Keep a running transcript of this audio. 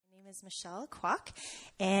is Michelle Kwok,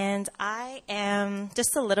 and I am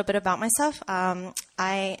just a little bit about myself.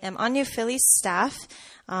 I am on New Philly's staff,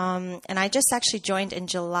 and I just actually joined in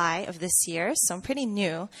July of this year, so I'm pretty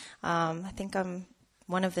new. I think I'm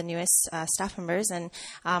one of the newest staff members, and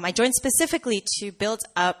I joined specifically to build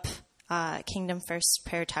up Kingdom First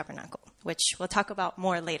Prayer Tabernacle, which we'll talk about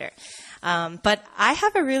more later. But I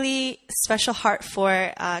have a really special heart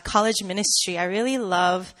for college ministry. I really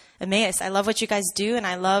love Emmaus. I love what you guys do, and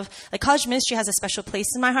I love, college ministry has a special place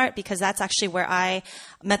in my heart because that's actually where I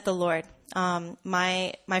met the Lord.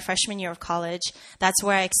 My freshman year of college, that's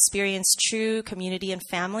where I experienced true community and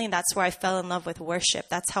family, and that's where I fell in love with worship.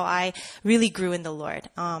 That's how I really grew in the Lord.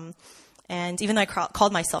 And even though I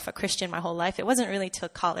called myself a Christian my whole life, it wasn't really till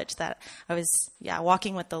college that I was,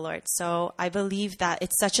 walking with the Lord. So I believe that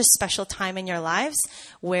it's such a special time in your lives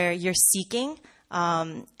where you're seeking,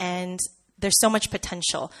 and there's so much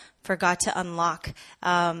potential for God to unlock,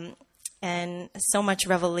 and so much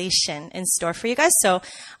revelation in store for you guys. So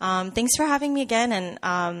thanks for having me again.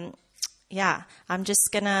 And I'm just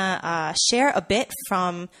going to share a bit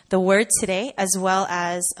from the Word today, as well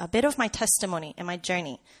as a bit of my testimony and my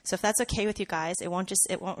journey. So if that's okay with you guys, it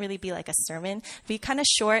won't really be like a sermon. It'll be kind of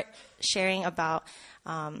short, sharing about,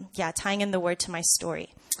 tying in the Word to my story.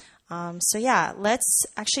 Let's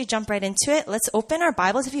actually jump right into it. Let's open our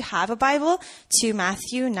Bibles, if you have a Bible, to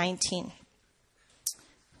Matthew 19.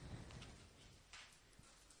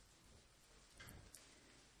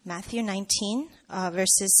 Matthew 19,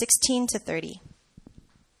 verses 16 to 30.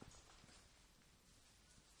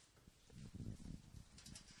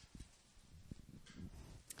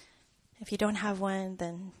 If you don't have one,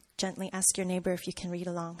 then gently ask your neighbor if you can read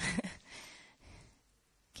along.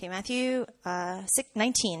 Okay, Matthew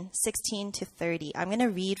 19, 16 to 30. I'm going to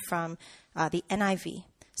read from the NIV.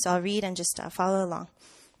 So I'll read and just follow along.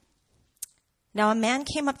 Now a man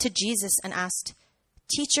came up to Jesus and asked,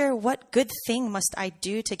 "Teacher, what good thing must I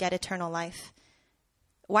do to get eternal life?"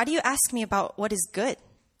 "Why do you ask me about what is good?"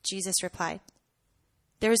 Jesus replied.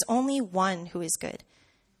 "There is only one who is good.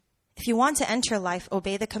 If you want to enter life,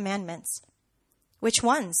 obey the commandments." "Which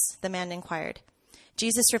ones?" the man inquired.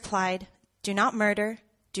 Jesus replied, "Do not murder,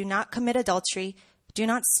 do not commit adultery, do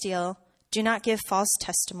not steal, do not give false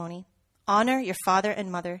testimony, honor your father and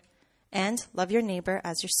mother, and love your neighbor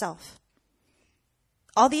as yourself."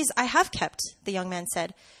 "All these I have kept," the young man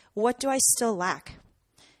said. "What do I still lack?"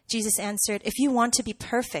 Jesus answered, "If you want to be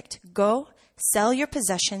perfect, go, sell your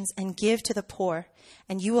possessions and give to the poor,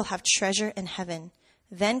 and you will have treasure in heaven.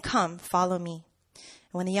 Then come, follow me."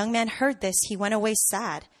 And when the young man heard this, he went away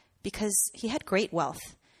sad, because he had great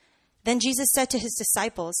wealth. Then Jesus said to his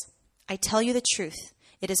disciples, "I tell you the truth,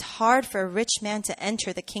 it is hard for a rich man to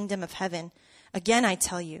enter the kingdom of heaven. Again, I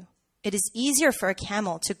tell you, it is easier for a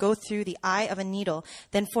camel to go through the eye of a needle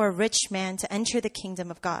than for a rich man to enter the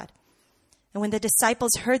kingdom of God." And when the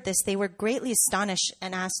disciples heard this, they were greatly astonished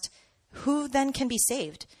and asked, "Who then can be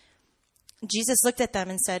saved?" Jesus looked at them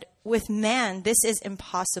and said, "With man this is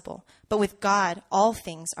impossible, but with God all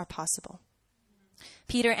things are possible."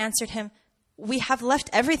 Peter answered him, "We have left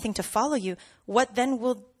everything to follow you. What then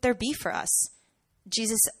will there be for us?"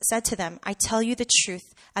 Jesus said to them, "I tell you the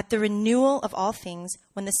truth, at the renewal of all things,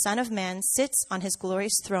 when the Son of Man sits on his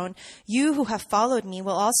glorious throne, you who have followed me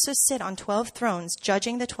will also sit on 12 thrones,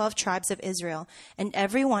 judging the 12 tribes of Israel. And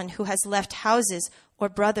everyone who has left houses or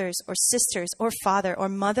brothers or sisters or father or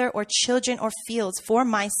mother or children or fields for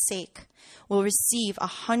my sake will receive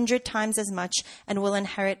 100 times as much and will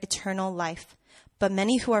inherit eternal life. But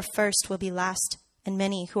many who are first will be last, and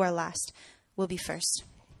many who are last will be first."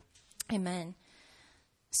 Amen.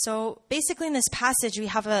 So basically in this passage, we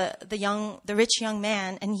have the rich young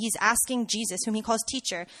man, and he's asking Jesus, whom he calls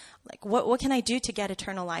teacher, what can I do to get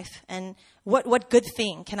eternal life? And what good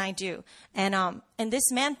thing can I do? And this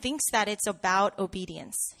man thinks that it's about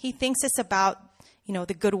obedience. He thinks it's about,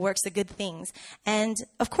 the good works, the good things. And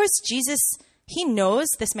of course, Jesus, he knows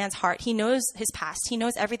this man's heart. He knows his past. He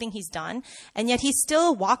knows everything he's done. And yet he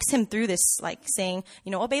still walks him through this, saying,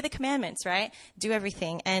 obey the commandments, right? Do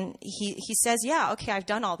everything. And he says, yeah, okay, I've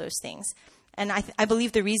done all those things. And I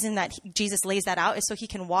believe the reason that Jesus lays that out is so he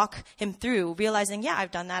can walk him through, realizing, yeah,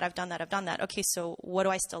 I've done that. Okay, so what do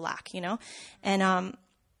I still lack, And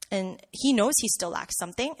he knows he still lacks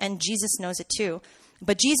something, and Jesus knows it too.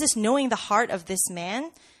 But Jesus, knowing the heart of this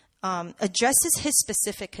man, addresses his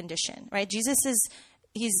specific condition, right?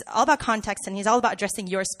 He's all about context, and he's all about addressing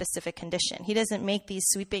your specific condition. He doesn't make these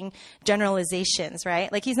sweeping generalizations,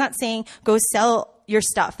 right? He's not saying, go sell your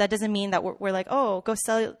stuff. That doesn't mean that we're like, oh, go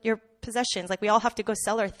sell your possessions. We all have to go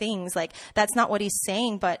sell our things. That's not what he's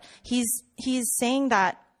saying, but he's saying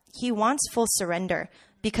that he wants full surrender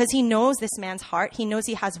because he knows this man's heart. He knows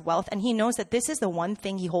he has wealth, and he knows that this is the one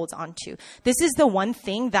thing he holds on to. This is the one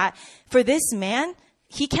thing that for this man,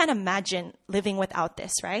 he can't imagine living without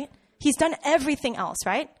this, right? He's done everything else,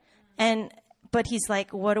 right? But he's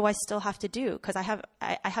like, what do I still have to do? Because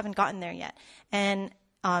I haven't gotten there yet. And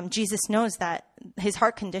Jesus knows that his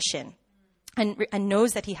heart condition and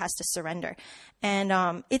knows that he has to surrender.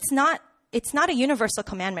 And it's not a universal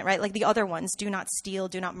commandment, right? Like the other ones, do not steal,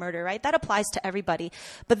 do not murder, right? That applies to everybody.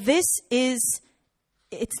 But it's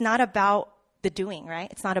not about the doing, right?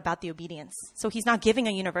 It's not about the obedience. So he's not giving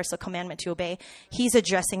a universal commandment to obey. He's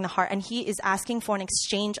addressing the heart, and he is asking for an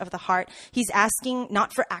exchange of the heart. He's asking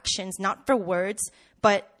not for actions, not for words,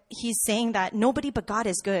 but he's saying that nobody but God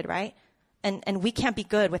is good, right? And we can't be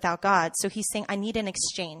good without God. So he's saying, I need an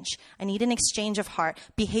exchange. I need an exchange of heart.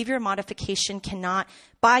 Behavior modification cannot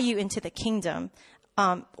buy you into the kingdom.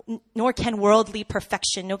 Nor can worldly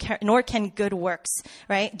perfection, nor can good works,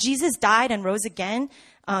 right? Jesus died and rose again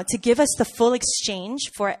to give us the full exchange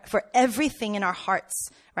for everything in our hearts,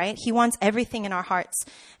 right? He wants everything in our hearts.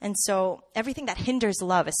 And so everything that hinders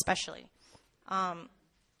love, especially.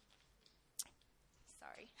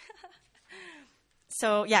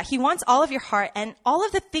 So yeah, he wants all of your heart and all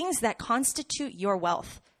of the things that constitute your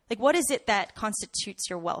wealth. Like, what is it that constitutes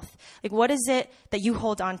your wealth? Like, what is it that you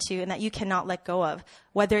hold on to and that you cannot let go of?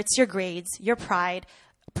 Whether it's your grades, your pride,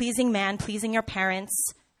 pleasing man, pleasing your parents,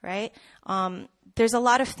 right? There's a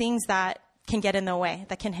lot of things that can get in the way,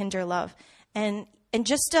 that can hinder love. And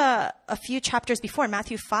just a few chapters before,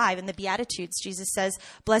 Matthew 5, in the Beatitudes, Jesus says,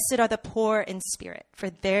 "Blessed are the poor in spirit, for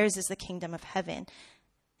theirs is the kingdom of heaven."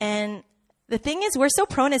 And the thing is, we're so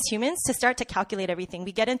prone as humans to start to calculate everything.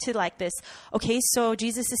 We get into like this, okay, so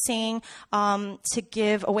Jesus is saying to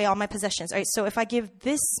give away all my possessions. All right, so if I give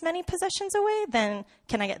this many possessions away, then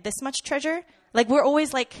can I get this much treasure? Like, we're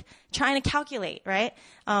always like trying to calculate, right?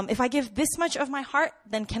 If I give this much of my heart,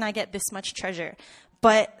 then can I get this much treasure?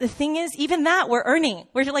 But the thing is, even that, we're earning.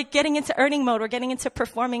 We're like getting into earning mode. We're getting into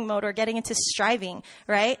performing mode. We're getting into striving,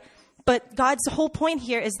 right? But God's whole point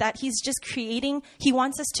here is that he's just creating, he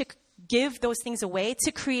wants us to give those things away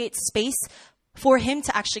to create space for him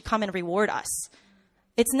to actually come and reward us.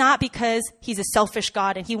 It's not because he's a selfish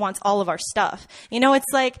God and he wants all of our stuff. You know,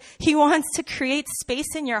 it's like he wants to create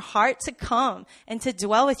space in your heart to come and to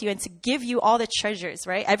dwell with you and to give you all the treasures,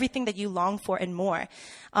 right? Everything that you long for and more.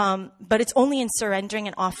 But it's only in surrendering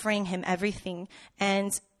and offering him everything.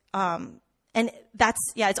 And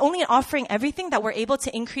it's only in offering everything that we're able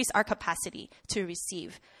to increase our capacity to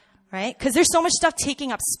receive. Right? Because there's so much stuff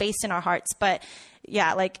taking up space in our hearts. But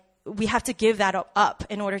yeah, like we have to give that up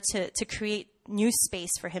in order to create new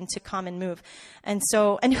space for him to come and move. And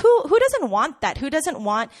so, and who doesn't want that? Who doesn't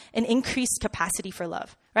want an increased capacity for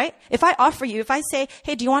love? Right? If I offer you, if I say,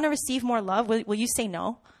 hey, do you want to receive more love? Will you say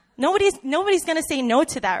no? Nobody's going to say no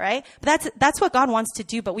to that, right? But that's what God wants to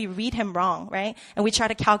do, but we read him wrong, right? And we try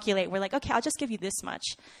to calculate. We're like, okay, I'll just give you this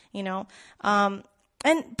much, you know?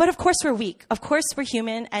 But of course we're weak. Of course we're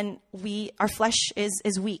human, and our flesh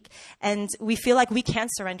is weak, and we feel like we can't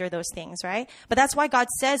surrender those things, right? But that's why God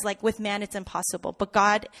says, like, with man it's impossible,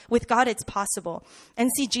 but with God it's possible. And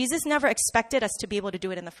see, Jesus never expected us to be able to do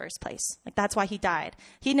it in the first place. Like, that's why he died.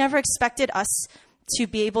 He never expected us to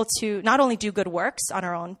be able to not only do good works on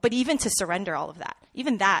our own, but even to surrender all of that.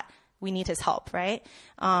 Even that, we need his help, right?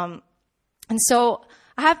 And so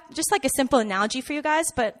I have just like a simple analogy for you guys,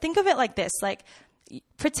 but think of it like this, like,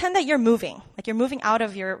 pretend that you're moving out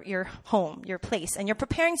of your home, your place, and you're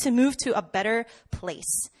preparing to move to a better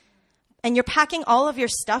place. And you're packing all of your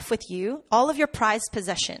stuff with you, all of your prized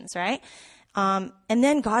possessions, right? And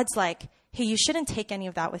then God's like, hey, you shouldn't take any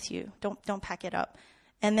of that with you. Don't pack it up.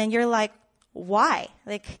 And then you're like, why?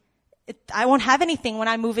 Like, I won't have anything when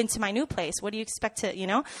I move into my new place. What do you expect to, you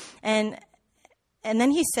know? And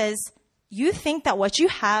then he says, you think that what you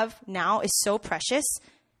have now is so precious,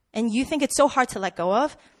 and you think it's so hard to let go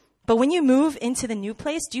of. But when you move into the new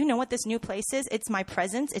place, do you know what this new place is? It's my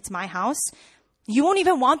presence. It's my house. You won't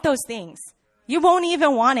even want those things. You won't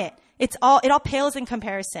even want it. It all pales in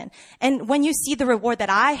comparison. And when you see the reward that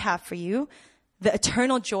I have for you, the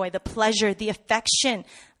eternal joy, the pleasure, the affection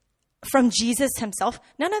from Jesus himself,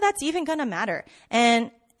 none of that's even going to matter.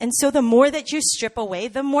 And so the more that you strip away,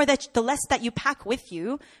 the less that you pack with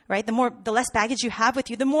you, right? The less baggage you have with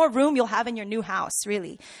you, the more room you'll have in your new house,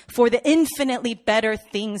 really, for the infinitely better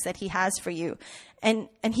things that he has for you. And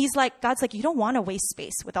God's like, you don't want to waste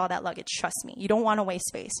space with all that luggage. Trust me. You don't want to waste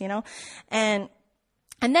space, you know? And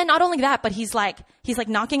then not only that, but he's like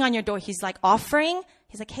knocking on your door. He's like offering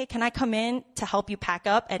He's like, hey, can I come in to help you pack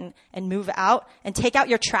up and move out and take out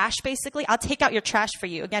your trash, basically? I'll take out your trash for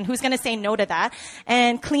you. Again, who's going to say no to that?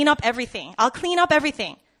 And clean up everything. I'll clean up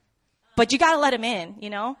everything. But you got to let him in, you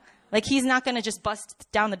know? Like, he's not going to just bust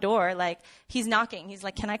down the door. Like, he's knocking. He's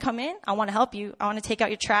like, can I come in? I want to help you. I want to take out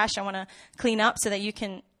your trash. I want to clean up so that you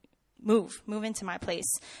can move into my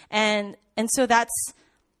place. And so that's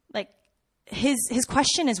like, his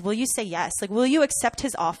question is, will you say yes? Like, will you accept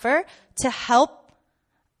his offer to help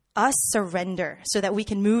us surrender so that we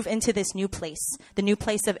can move into this new place, the new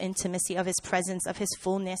place of intimacy, of his presence, of his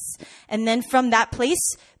fullness. And then from that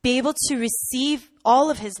place, be able to receive all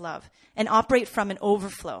of his love and operate from an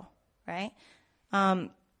overflow, right? And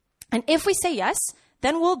if we say yes,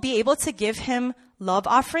 then we'll be able to give him love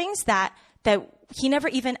offerings that he never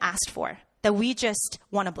even asked for, that we just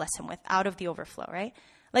want to bless him with out of the overflow, right?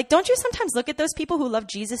 Like, don't you sometimes look at those people who love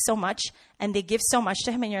Jesus so much and they give so much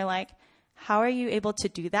to him and you're like, how are you able to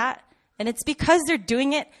do that? And it's because they're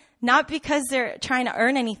doing it, not because they're trying to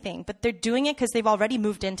earn anything, but they're doing it because they've already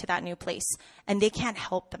moved into that new place and they can't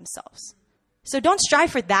help themselves. So don't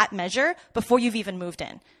strive for that measure before you've even moved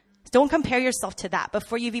in. Don't compare yourself to that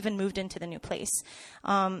before you've even moved into the new place.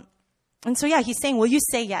 And so, yeah, he's saying, will you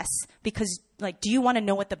say yes? Because, like, do you want to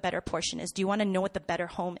know what the better portion is? Do you want to know what the better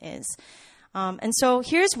home is? And so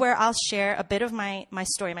here's where I'll share a bit of my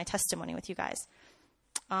story, my testimony with you guys.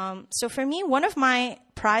 So for me, one of my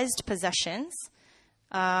prized possessions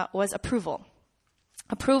was approval.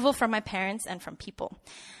 Approval from my parents and from people.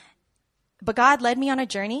 But God led me on a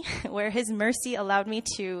journey where his mercy allowed me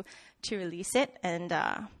to release it and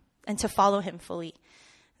to follow him fully.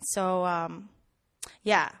 So,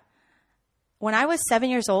 yeah. When I was 7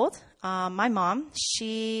 years old, my mom,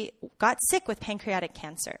 she got sick with pancreatic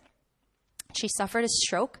cancer. She suffered a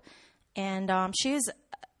stroke, and she was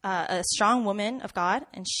a strong woman of God,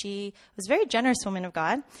 and she was a very generous woman of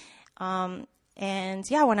God. And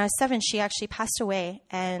yeah, when I was 7, she actually passed away,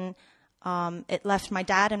 and it left my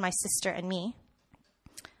dad and my sister and me.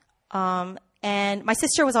 And my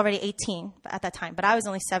sister was already 18 at that time, but I was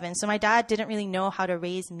only 7. So my dad didn't really know how to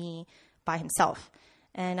raise me by himself.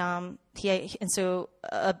 And so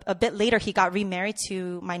a bit later, he got remarried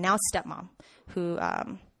to my now stepmom, who,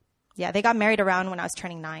 they got married around when I was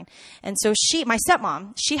turning 9. And so my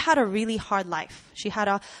stepmom, she had a really hard life. She had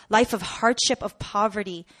a life of hardship, of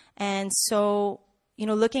poverty. And so,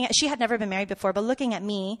 she had never been married before, but looking at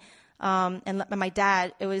me, and my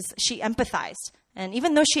dad, she empathized. And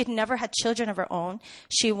even though she had never had children of her own,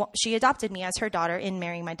 she adopted me as her daughter in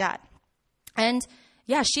marrying my dad. And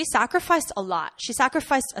yeah, she sacrificed a lot. She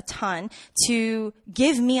sacrificed a ton to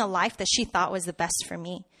give me a life that she thought was the best for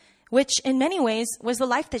me, which in many ways was the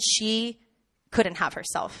life that she couldn't have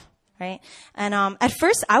herself, right? And at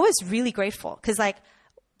first, I was really grateful because,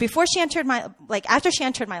 after she entered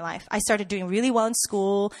my life, I started doing really well in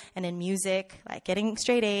school and in music, like getting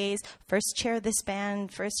straight A's, first chair of this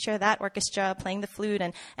band, first chair of that orchestra, playing the flute.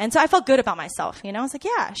 And so I felt good about myself, I was like,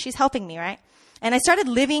 yeah, she's helping me, right? And I started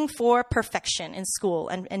living for perfection in school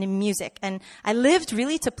and in music. And I lived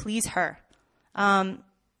really to please her. And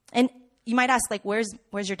you might ask, where's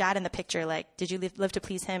your dad in the picture? Did you live to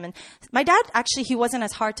please him? And my dad, actually, he wasn't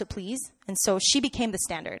as hard to please. And so she became the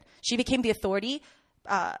standard. She became the authority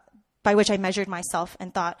by which I measured myself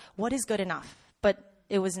and thought, what is good enough? But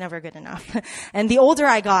it was never good enough. And the older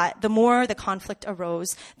I got, the more the conflict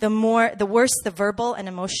arose, the worse the verbal and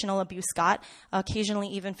emotional abuse got, occasionally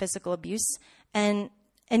even physical abuse. And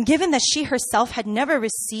given that she herself had never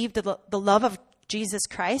received the love of Jesus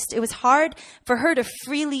Christ, it was hard for her to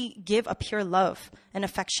freely give a pure love and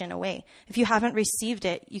affection away. If you haven't received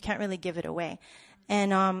it, you can't really give it away.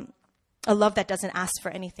 And a love that doesn't ask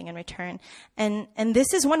for anything in return. And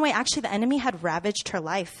this is one way actually the enemy had ravaged her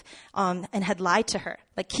life and had lied to her,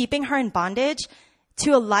 keeping her in bondage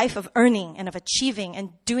to a life of earning and of achieving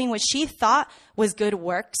and doing what she thought was good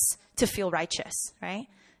works to feel righteous, right?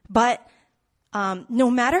 But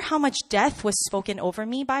no matter how much death was spoken over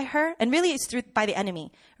me by her, and really it's by the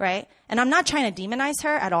enemy, right? And I'm not trying to demonize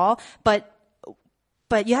her at all, but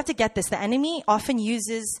you have to get this. The enemy often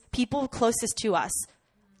uses people closest to us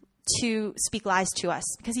to speak lies to us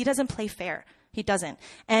because he doesn't play fair. He doesn't.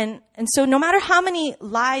 And so no matter how many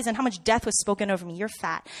lies and how much death was spoken over me, you're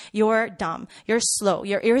fat, you're dumb, you're slow,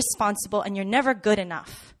 you're irresponsible, and you're never good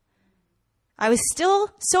enough. I was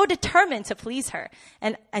still so determined to please her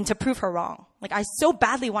and to prove her wrong. I so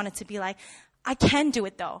badly wanted to be I can do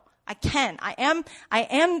it though. I can. I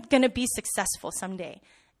am going to be successful someday.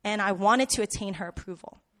 And I wanted to attain her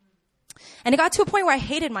approval. And it got to a point where I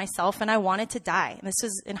hated myself and I wanted to die. And this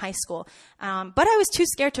was in high school. But I was too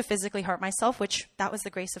scared to physically hurt myself, which that was the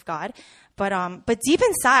grace of God. But deep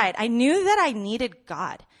inside, I knew that I needed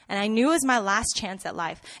God. And I knew it was my last chance at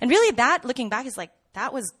life. And really that, looking back, is like,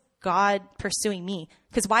 that was God pursuing me.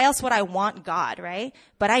 Because why else would I want God, right?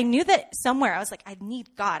 But I knew that somewhere I was like, I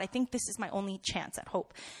need God. I think this is my only chance at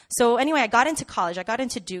hope. So anyway, I got into college. I got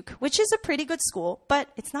into Duke, which is a pretty good school, but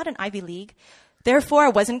it's not an Ivy League. Therefore, I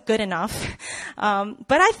wasn't good enough. But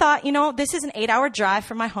I thought, this is an 8-hour drive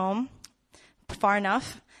from my home, far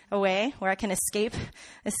enough away where I can escape.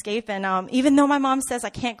 And even though my mom says I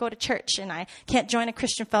can't go to church and I can't join a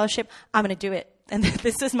Christian fellowship, I'm going to do it. And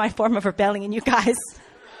this is my form of rebellion, you guys.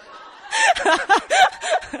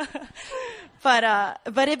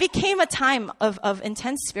 But it became a time of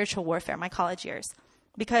intense spiritual warfare, my college years.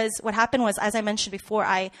 Because what happened was, as I mentioned before,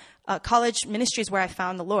 college ministry is where I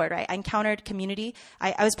found the Lord, right? I encountered community.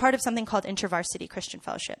 I was part of something called InterVarsity Christian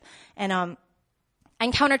Fellowship. And I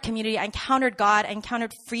encountered community. I encountered God. I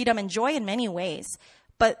encountered freedom and joy in many ways.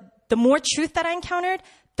 But the more truth that I encountered,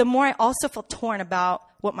 the more I also felt torn about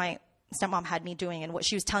what my stepmom had me doing and what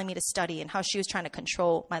she was telling me to study and how she was trying to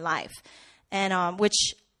control my life. And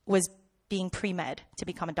which was being pre-med to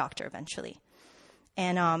become a doctor eventually.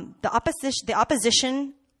 And the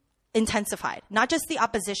opposition intensified. Not just the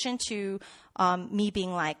opposition to me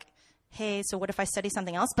being like, hey, so what if I study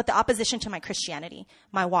something else? But the opposition to my Christianity,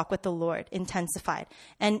 my walk with the Lord, intensified.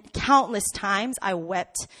 And countless times I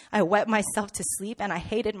wept myself to sleep, and I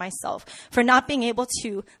hated myself for not being able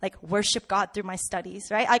to worship God through my studies,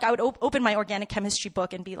 right? Like I would open my organic chemistry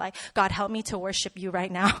book and be like, God, help me to worship you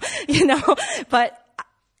right now, But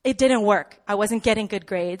it didn't work. I wasn't getting good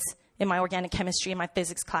grades in my organic chemistry and my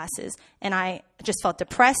physics classes. And I just felt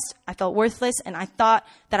depressed. I felt worthless. And I thought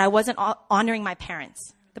that I wasn't honoring my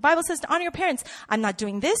parents. The Bible says to honor your parents. I'm not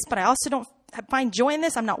doing this, but I also don't find joy in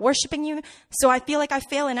this. I'm not worshiping you. So I feel like I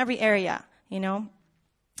fail in every area,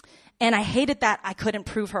 And I hated that I couldn't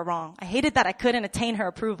prove her wrong. I hated that I couldn't attain her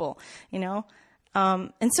approval,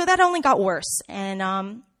 And so that only got worse. And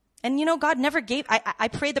God never gave, I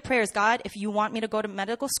prayed the prayers, God, if you want me to go to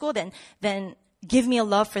medical school, then give me a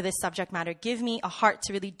love for this subject matter. Give me a heart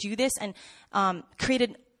to really do this, and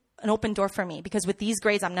created an open door for me, because with these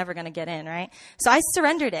grades, I'm never going to get in, right? So I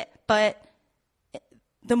surrendered it. But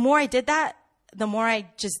the more I did that, the more I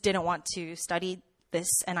just didn't want to study this.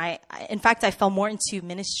 And in fact, I fell more into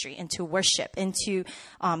ministry, into worship, into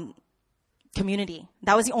community.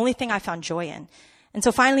 That was the only thing I found joy in. And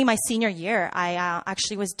so finally, my senior year, I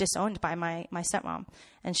actually was disowned by my stepmom.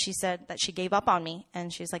 And she said that she gave up on me.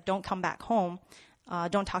 And she's like, don't come back home.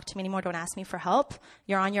 Don't talk to me anymore. Don't ask me for help.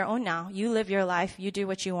 You're on your own now. You live your life. You do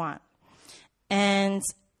what you want. And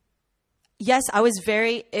yes,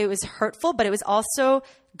 it was hurtful, but it was also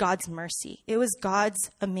God's mercy. It was God's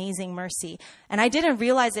amazing mercy. And I didn't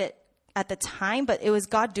realize it at the time, but it was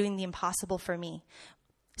God doing the impossible for me.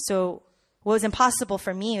 So what was impossible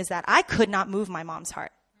for me is that I could not move my mom's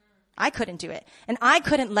heart. I couldn't do it. And I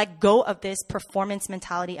couldn't let go of this performance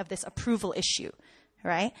mentality, of this approval issue,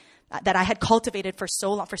 right? That I had cultivated for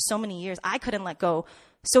so long, for so many years. I couldn't let go.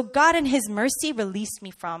 So God in his mercy released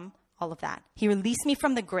me from all of that. He released me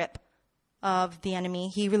from the grip of the enemy.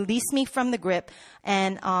 He released me from the grip.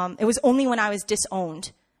 And it was only when I was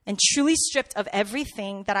disowned and truly stripped of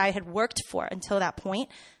everything that I had worked for until that point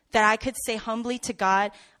that I could say humbly to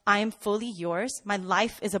God, I am fully yours. My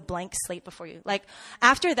life is a blank slate before you.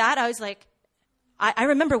 After that, I was like, I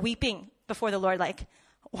remember weeping before the Lord,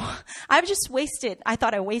 I've just wasted, I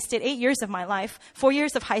thought I wasted 8 years of my life, 4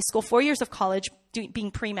 years of high school, 4 years of college, being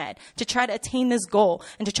pre-med, to try to attain this goal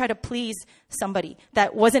and to try to please somebody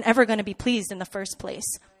that wasn't ever going to be pleased in the first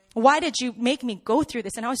place. Why did you make me go through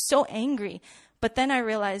this? And I was so angry. But then I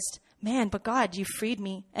realized, man, but God, you freed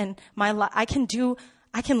me, and my life, I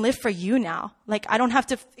can live for you now. I don't have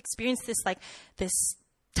to experience this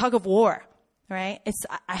tug of war, right?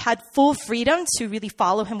 I had full freedom to really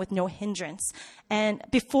follow him with no hindrance. And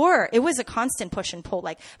before, it was a constant push and pull.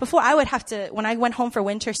 Before, I would have to, when I went home for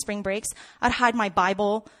winter, spring breaks, I'd hide my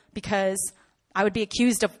Bible because I would be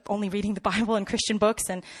accused of only reading the Bible and Christian books,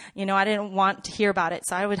 and I didn't want to hear about it.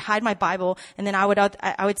 So I would hide my Bible, and then I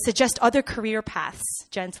would suggest other career paths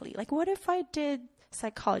gently. What if I did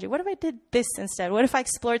psychology? What if I did this instead? What if I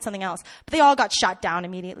explored something else? But they all got shot down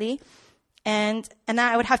immediately. And then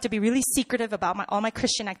I would have to be really secretive about all my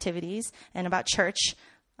Christian activities and about church.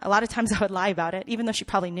 A lot of times I would lie about it, even though she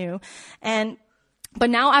probably knew. But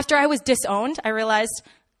now, after I was disowned, I realized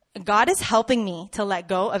God is helping me to let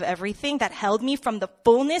go of everything that held me from the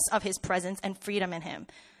fullness of his presence and freedom in him.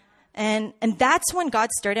 And that's when God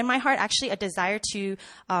stirred in my heart, actually, a desire to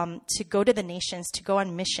go to the nations, to go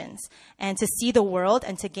on missions, and to see the world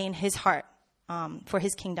and to gain his heart for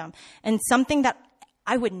his kingdom. And something that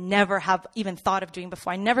I would never have even thought of doing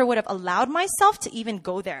before. I never would have allowed myself to even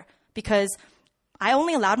go there, because I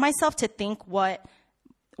only allowed myself to think what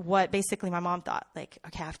basically my mom thought. Like,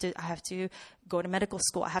 okay, I have to go to medical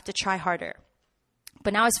school. I have to try harder.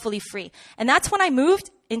 But now I was fully free. And that's when I moved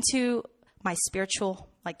into my spiritual,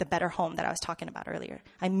 like the better home that I was talking about earlier.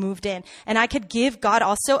 I moved in, and I could give God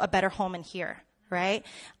also a better home in here, right?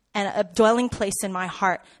 And a dwelling place in my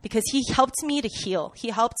heart, because he helped me to heal. He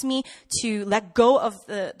helped me to let go of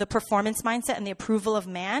the performance mindset and the approval of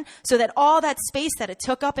man, so that all that space that it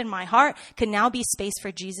took up in my heart could now be space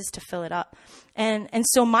for Jesus to fill it up. And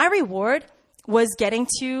so my reward was getting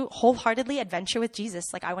to wholeheartedly adventure with Jesus.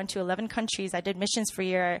 Like, I went to 11 countries. I did missions for a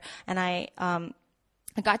year, and I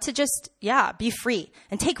got to just, be free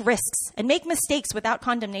and take risks and make mistakes without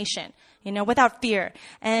condemnation, without fear.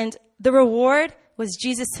 And the reward was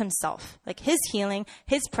Jesus himself, like his healing,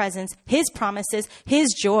 his presence, his promises,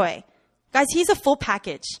 his joy. Guys, he's a full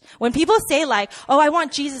package. When people say like, oh, I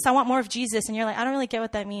want Jesus, I want more of Jesus, and you're like, I don't really get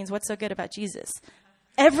what that means. What's so good about Jesus?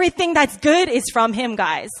 Everything that's good is from him,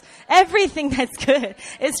 guys. Everything that's good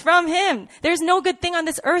is from him. There's no good thing on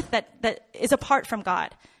this earth that is apart from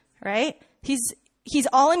God, right? He's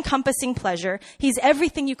all-encompassing pleasure. He's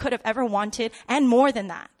everything you could have ever wanted and more than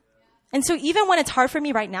that. And so even when it's hard for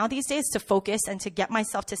me right now these days to focus and to get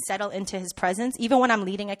myself to settle into his presence, even when I'm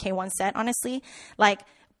leading a K1 set, honestly, like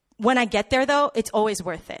when I get there though, it's always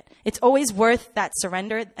worth it. It's always worth that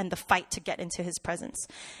surrender and the fight to get into his presence.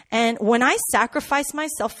 And when I sacrifice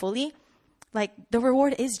myself fully, like the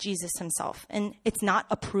reward is Jesus himself. And it's not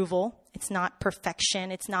approval. It's not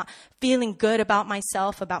perfection. It's not feeling good about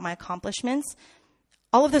myself, about my accomplishments.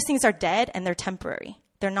 All of those things are dead and they're temporary.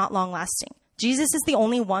 They're not long lasting. Jesus is the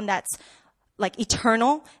only one that's like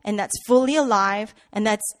eternal and that's fully alive, and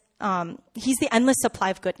that's he's the endless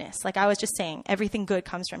supply of goodness. Like I was just saying, everything good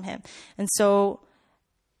comes from him. And so,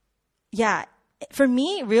 for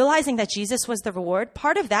me, realizing that Jesus was the reward,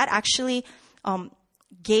 part of that actually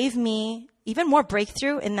gave me even more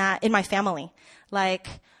breakthrough in my family. Like,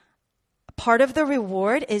 part of the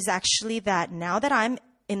reward is actually that now that I'm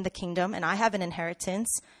in the kingdom and I have an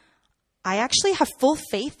inheritance, I actually have full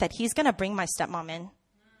faith that he's going to bring my stepmom in.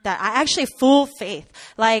 That I actually have full faith.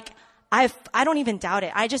 Like, I don't even doubt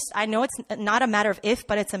it. I know it's not a matter of if,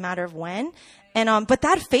 but it's a matter of when. And, but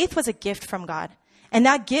that faith was a gift from God. And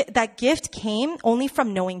that gift came only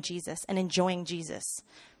from knowing Jesus and enjoying Jesus.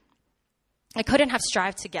 I couldn't have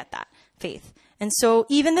strived to get that faith. And so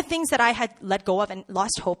even the things that I had let go of and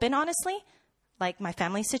lost hope in, honestly, like my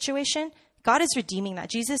family situation, God is redeeming that.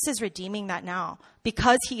 Jesus is redeeming that now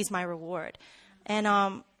because he's my reward. And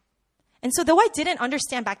so though I didn't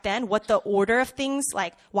understand back then what the order of things,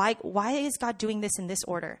 like why is God doing this in this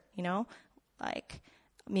order, like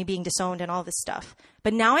me being disowned and all this stuff.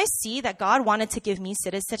 But now I see that God wanted to give me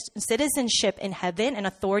citizenship in heaven and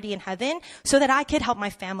authority in heaven so that I could help my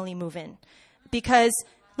family move in. Because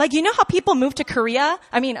like, how people move to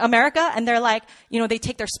America, and they're like, they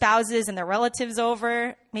take their spouses and their relatives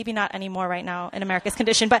over. Maybe not anymore right now in America's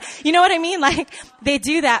condition, but you know what I mean? Like, they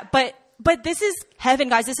do that. But this is heaven,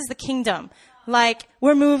 guys. This is the kingdom. Like,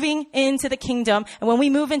 we're moving into the kingdom. And when we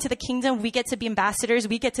move into the kingdom, we get to be ambassadors.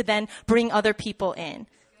 We get to then bring other people in.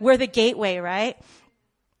 We're the gateway, right?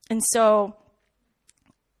 And so,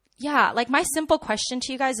 like my simple question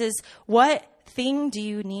to you guys is, what thing do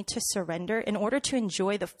you need to surrender in order to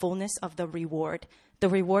enjoy the fullness of the reward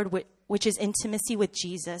which is intimacy with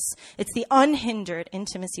Jesus? It's the unhindered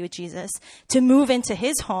intimacy with Jesus, to move into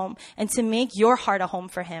his home and to make your heart a home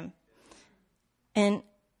for him. And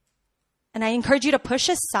I encourage you to push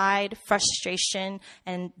aside frustration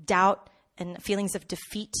and doubt and feelings of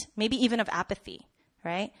defeat, maybe even of apathy,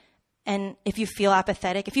 right? And if you feel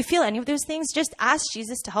apathetic, if you feel any of those things, just ask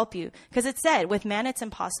Jesus to help you. Because it said, with man it's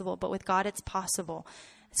impossible, but with God it's possible.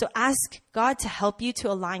 So ask God to help you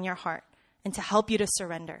to align your heart and to help you to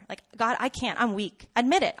surrender. Like, God, I can't. I'm weak.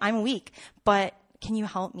 Admit it. I'm weak. But can you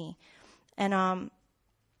help me? And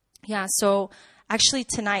so actually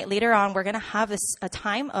tonight, later on, we're going to have a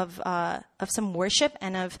time of some worship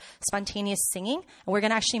and of spontaneous singing. And we're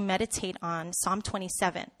going to actually meditate on Psalm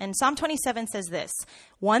 27. And Psalm 27 says this: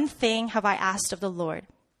 "One thing have I asked of the Lord,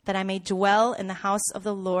 that I may dwell in the house of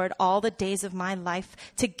the Lord all the days of my life,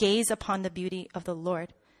 to gaze upon the beauty of the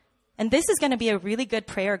Lord." And this is going to be a really good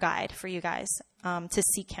prayer guide for you guys, to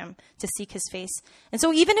seek him, to seek his face. And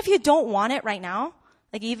so even if you don't want it right now,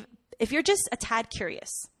 like if you're just a tad curious,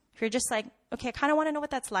 If you're just like, okay, I kind of want to know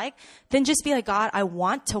what that's like, then just be like, God, I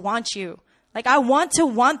want to want you. Like, I want to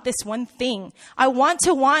want this one thing. I want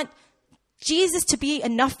to want Jesus to be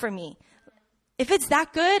enough for me. If it's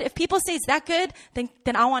that good, if people say it's that good,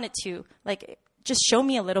 then I want it too. Like, just show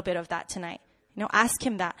me a little bit of that tonight. Ask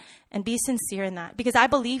him that and be sincere in that. Because I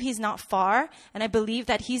believe he's not far, and I believe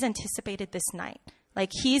that he's anticipated this night. Like,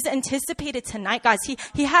 he's anticipated tonight, guys.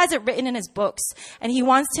 He has it written in his books, and he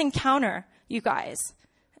wants to encounter you guys.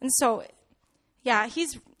 And so, yeah,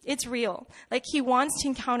 it's real. Like, he wants to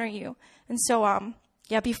encounter you. And so,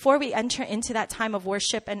 before we enter into that time of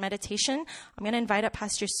worship and meditation, I'm going to invite up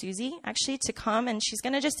Pastor Susie, actually, to come, and she's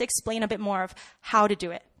going to just explain a bit more of how to do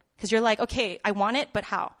it. Because you're like, okay, I want it, but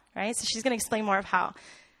how? Right? So she's going to explain more of how.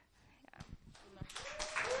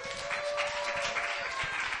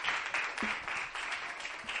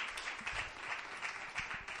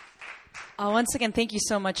 Once again, thank you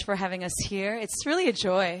so much for having us here. It's really a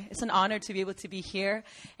joy. It's an honor to be able to be here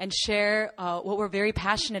and share what we're very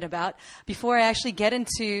passionate about. Before I actually get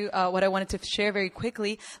into what I wanted to share very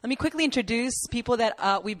quickly, let me quickly introduce people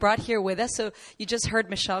that we brought here with us. So you just heard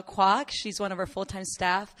Michelle Kwok. She's one of our full-time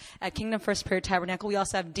staff at Kingdom First Prayer Tabernacle. We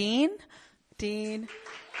also have Dean. So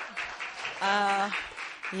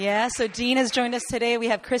Dean has joined us today. We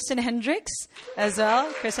have Kristen Hendricks as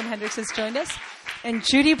well. Kristen Hendricks has joined us. And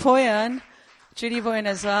Judy Boyan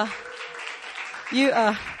as well.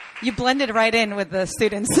 You blended right in with the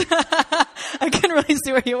students. I couldn't really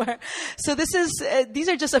see where you were. So these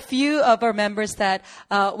are just a few of our members that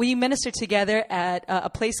we minister together at a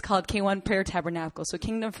place called K1 Prayer Tabernacle. So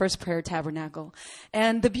Kingdom First Prayer Tabernacle.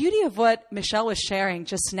 And the beauty of what Michelle was sharing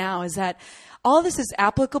just now is that all this is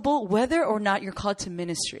applicable whether or not you're called to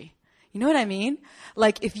ministry. You know what I mean?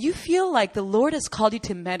 Like, if you feel like the Lord has called you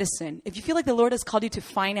to medicine, if you feel like the Lord has called you to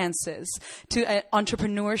finances, to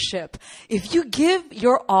entrepreneurship, if you give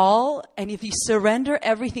your all and if you surrender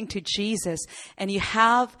everything to Jesus and you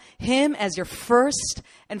have him as your first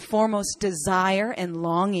and foremost desire and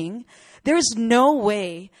longing, there's no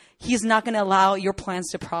way he's not going to allow your plans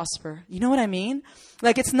to prosper. You know what I mean?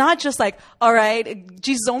 Like, it's not just like, all right,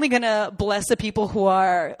 Jesus is only going to bless the people who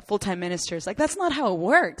are full-time ministers. Like, that's not how it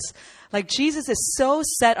works. Like, Jesus is so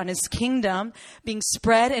set on his kingdom being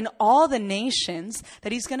spread in all the nations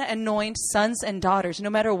that he's going to anoint sons and daughters, no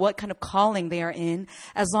matter what kind of calling they are in.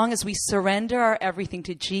 As long as we surrender our everything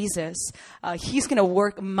to Jesus, he's going to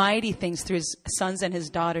work mighty things through his sons and his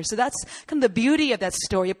daughters. So that's kind of the beauty of that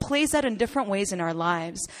story. It plays out in different ways in our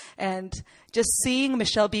lives. And just seeing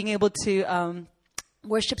Michelle being able to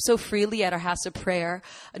worship so freely at our house of prayer,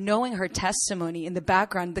 knowing her testimony in the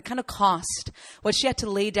background, the kind of cost, what she had to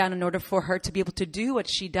lay down in order for her to be able to do what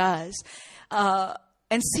she does,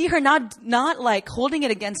 and see her not like holding it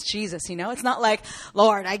against Jesus, It's not like,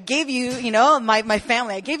 Lord, I gave you, my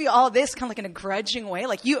family, I gave you all this kind of like in a grudging way,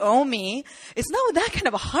 like you owe me. It's not with that kind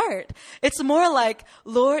of a heart. It's more like,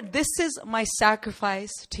 Lord, this is my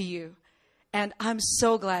sacrifice to you. And I'm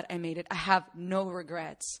so glad I made it. I have no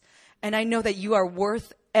regrets. And I know that you are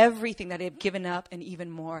worth everything that I've given up and even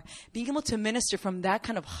more. Being able to minister from that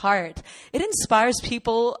kind of heart, it inspires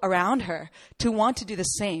people around her to want to do the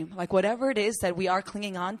same. Like, whatever it is that we are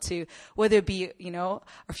clinging on to, whether it be, our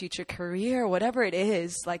future career, whatever it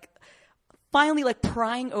is, like finally like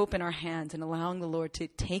prying open our hands and allowing the Lord to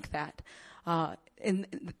take that.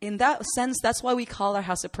 In that sense, that's why we call our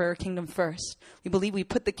house of prayer Kingdom First. We believe we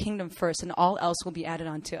put the kingdom first and all else will be added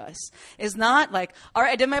onto us. It's not like, all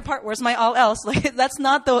right, I did my part, where's my all else? Like, that's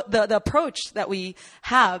not the approach that we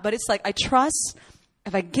have. But it's like, I trust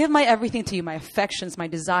if I give my everything to you, my affections, my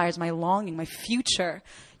desires, my longing, my future,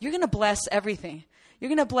 you're going to bless everything. You're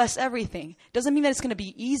going to bless everything. Doesn't mean that it's going to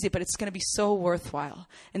be easy, but it's going to be so worthwhile.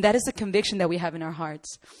 And that is the conviction that we have in our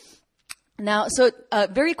hearts. Now, so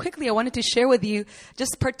very quickly, I wanted to share with you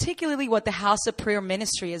just particularly what the House of Prayer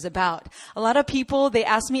ministry is about. A lot of people, they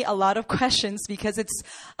ask me a lot of questions because it's,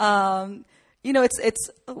 it's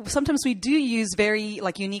sometimes we do use very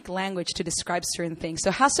like unique language to describe certain things. So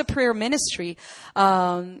House of Prayer ministry,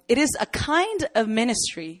 it is a kind of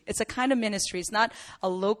ministry. It's a kind of ministry. It's not a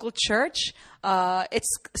local church.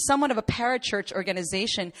 It's somewhat of a parachurch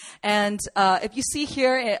organization. And if you see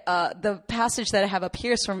here, the passage that I have up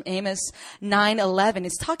here is from Amos 9:11.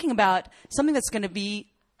 It's talking about something that's going to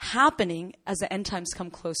be happening as the end times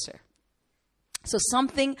come closer. So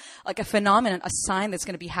something like a phenomenon, a sign that's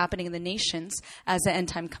going to be happening in the nations as the end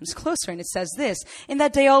time comes closer. And it says this, in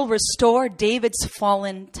that day I'll restore David's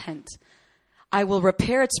fallen tent. I will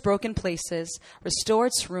repair its broken places, restore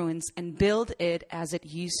its ruins, and build it as it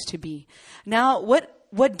used to be. Now, what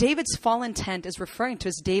what David's fallen tent is referring to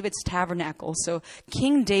is David's tabernacle. So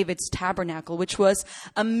King David's tabernacle, which was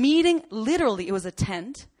a meeting, literally it was a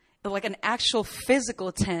tent, like an actual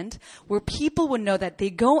physical tent where people would know that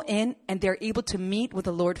they go in and they're able to meet with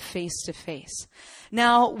the Lord face to face.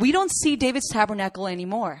 Now, we don't see David's tabernacle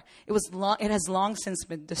anymore. It has long since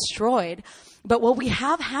been destroyed. But what we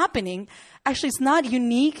have happening, actually, it's not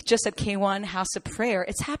unique just at K1 House of Prayer.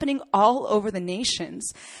 It's happening all over the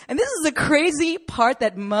nations. And this is the crazy part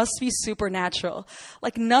that must be supernatural.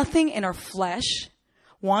 Like nothing in our flesh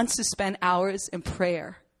wants to spend hours in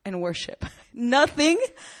prayer and worship. Nothing.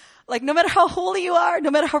 Like no matter how holy you are,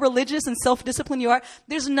 no matter how religious and self-disciplined you are,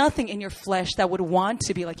 there's nothing in your flesh that would want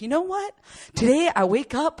to be like, you know what? Today I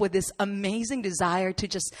wake up with this amazing desire to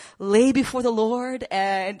just lay before the Lord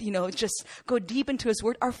and, just go deep into His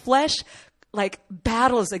Word. Our flesh like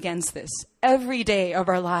battles against this every day of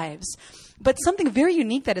our lives. But something very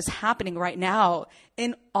unique that is happening right now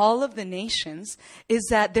in all of the nations is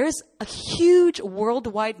that there's a huge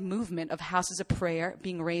worldwide movement of houses of prayer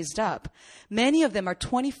being raised up. Many of them are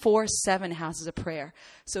 24/7 houses of prayer.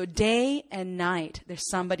 So day and night, there's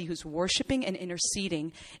somebody who's worshiping and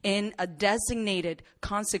interceding in a designated,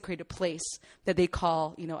 consecrated place that they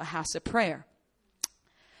call, a house of prayer.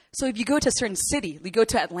 So if you go to a certain city, we go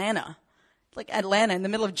to Atlanta, like Atlanta in the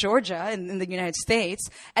middle of Georgia in the United States,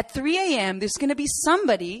 at 3 a.m., there's going to be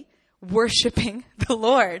somebody worshiping the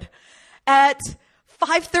Lord. At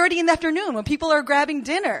 5:30 in the afternoon, when people are grabbing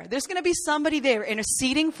dinner, there's going to be somebody there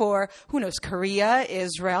interceding for, who knows, Korea,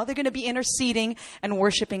 Israel. They're going to be interceding and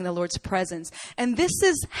worshiping the Lord's presence. And this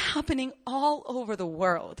is happening all over the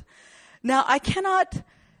world. Now, I cannot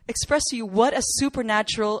express to you what a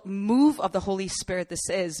supernatural move of the Holy Spirit this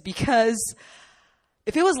is, because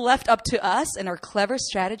if it was left up to us and our clever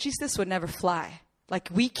strategies, this would never fly. Like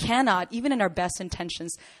we cannot, even in our best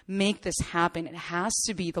intentions, make this happen. It has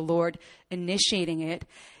to be the Lord initiating it,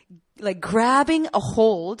 like grabbing a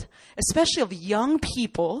hold, especially of young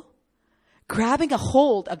people, grabbing a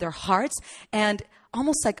hold of their hearts and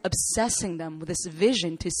almost like obsessing them with this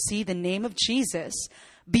vision to see the name of Jesus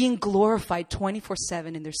being glorified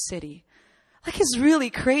 24/7 in their city. Like it's really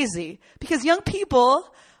crazy because young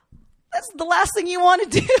people, that's the last thing you want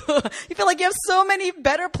to do. You feel like you have so many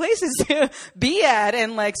better places to be at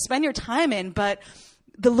and like spend your time in. But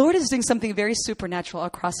the Lord is doing something very supernatural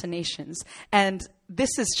across the nations. And this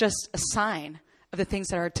is just a sign of the things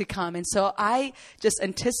that are to come. And so I just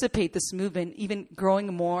anticipate this movement even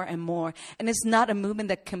growing more and more. And it's not a movement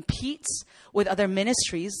that competes with other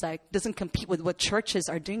ministries, like doesn't compete with what churches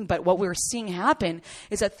are doing. But what we're seeing happen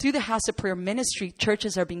is that through the House of Prayer ministry,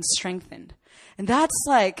 churches are being strengthened. And that's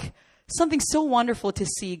like something so wonderful to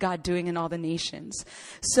see God doing in all the nations.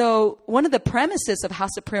 So one of the premises of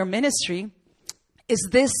House of Prayer ministry is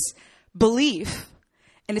this belief,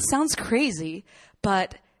 and it sounds crazy,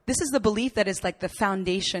 but this is the belief that is like the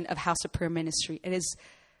foundation of House of Prayer ministry. It is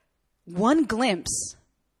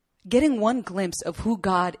getting one glimpse of who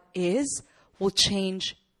God is will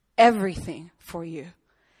change everything for you.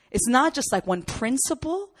 It's not just like one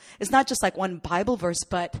principle. It's not just like one Bible verse,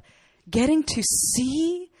 but getting to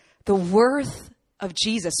see the worth of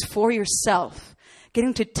Jesus for yourself,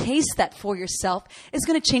 getting to taste that for yourself is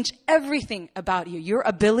going to change everything about you. Your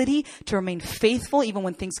ability to remain faithful even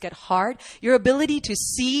when things get hard, your ability to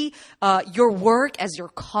see your work as your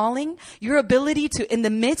calling, your ability to, in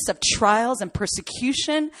the midst of trials and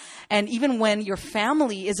persecution, and even when your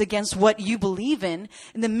family is against what you believe in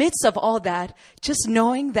the midst of all that, just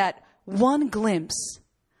knowing that one glimpse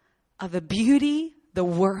of the beauty, the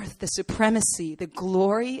worth, the supremacy, the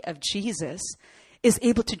glory of Jesus is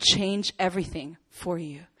able to change everything for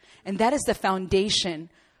you. And that is the foundation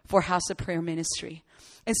for House of Prayer ministry.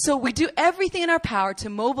 And so we do everything in our power to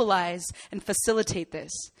mobilize and facilitate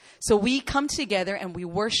this. So we come together and we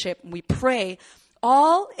worship and we pray,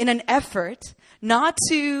 all in an effort not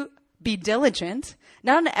to be diligent,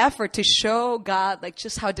 not an effort to show God like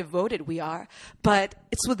just how devoted we are, but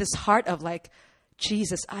it's with this heart of like,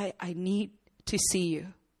 Jesus, I need to see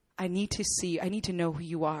you. I need to see you. I need to know who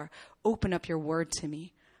you are. Open up your word to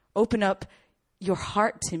me. Open up your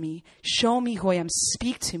heart to me. Show me who I am.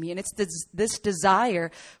 Speak to me. And it's this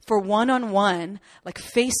desire for one-on-one, like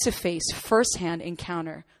face-to-face, first-hand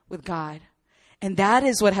encounter with God. And that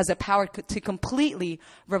is what has the power to completely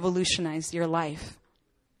revolutionize your life.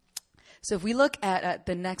 So if we look at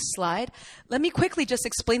the next slide, let me quickly just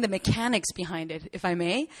explain the mechanics behind it, if I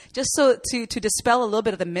may, just so to dispel a little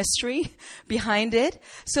bit of the mystery behind it.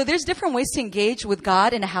 So there's different ways to engage with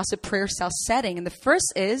God in a house of prayer style setting. And the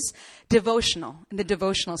first is devotional, in the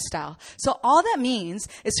devotional style. So all that means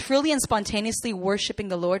is freely and spontaneously worshiping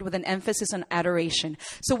the Lord with an emphasis on adoration.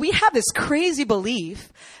 So we have this crazy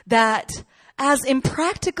belief that, as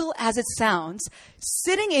impractical as it sounds,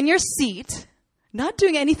 sitting in your seat, not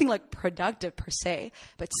doing anything like productive per se,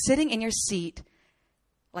 but sitting in your seat,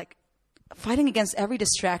 like fighting against every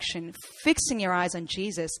distraction, fixing your eyes on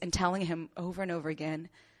Jesus and telling him over and over again,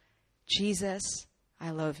 Jesus, I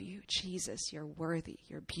love you. Jesus, you're worthy.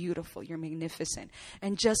 You're beautiful. You're magnificent.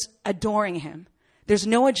 And just adoring him. There's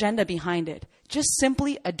no agenda behind it. Just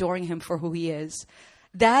simply adoring him for who he is.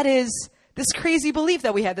 That is this crazy belief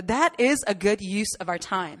that we have, that is a good use of our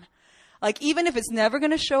time. Like, even if it's never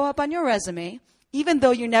going to show up on your resume, even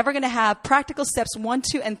though you're never going to have practical steps 1,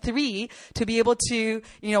 2, and 3 to be able to,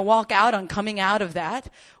 walk out on coming out of that,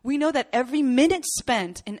 we know that every minute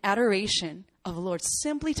spent in adoration of the Lord,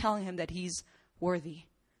 simply telling him that he's worthy.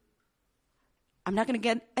 I'm not going to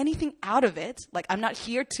get anything out of it. Like, I'm not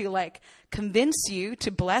here to convince you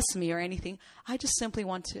to bless me or anything. I just simply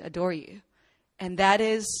want to adore you. And that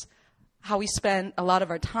is how we spend a lot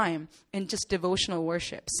of our time in just devotional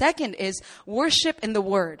worship. Second is worship in the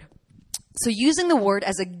Word. So using the Word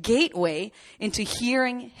as a gateway into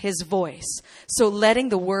hearing his voice. So letting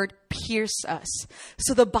the Word pierce us.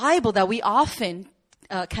 So the Bible that we often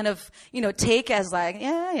take as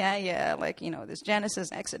there's Genesis,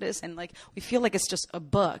 Exodus, and we feel like it's just a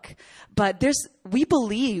book. But we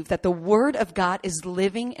believe that the Word of God is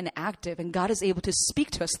living and active, and God is able to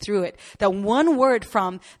speak to us through it. That one word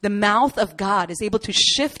from the mouth of God is able to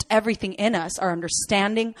shift everything in us, our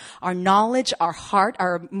understanding, our knowledge, our heart,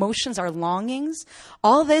 our emotions, our longings.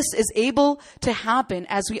 All this is able to happen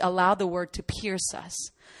as we allow the Word to pierce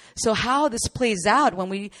us. So how this plays out when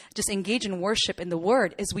we just engage in worship in the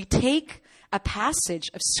Word is we take a passage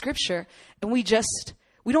of Scripture and we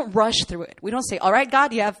don't rush through it. We don't say, all right,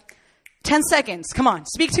 God, you have 10 seconds. Come on,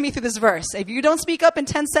 speak to me through this verse. If you don't speak up in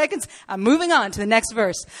 10 seconds, I'm moving on to the next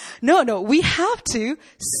verse. No, we have to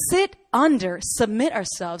submit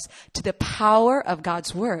ourselves to the power of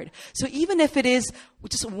God's Word. So even if it is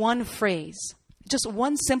just one phrase, just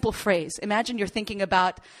one simple phrase, imagine you're thinking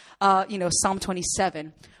about, Psalm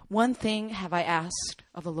 27. One thing have I asked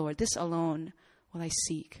of the Lord, this alone will I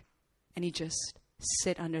seek. And you just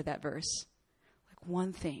sit under that verse. Like,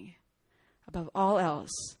 one thing, above all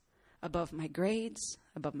else, above my grades,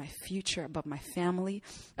 above my future, above my family,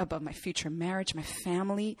 above my future marriage, my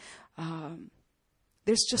family.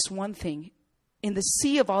 There's just one thing in the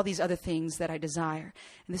sea of all these other things that I desire.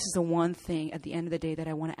 And this is the one thing at the end of the day that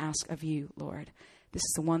I want to ask of you, Lord. This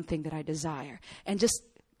is the one thing that I desire. And just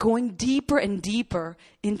going deeper and deeper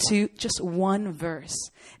into just one verse.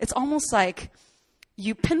 It's almost like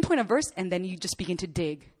you pinpoint a verse and then you just begin to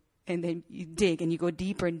dig. And then you dig and you go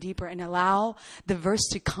deeper and deeper and allow the verse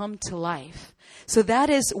to come to life. So that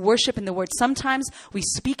is worship in the Word. Sometimes we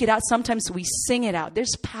speak it out. Sometimes we sing it out.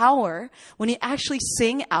 There's power when you actually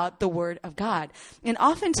sing out the Word of God. And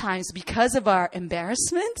oftentimes, because of our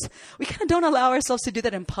embarrassment, we kind of don't allow ourselves to do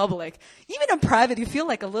that in public. Even in private, you feel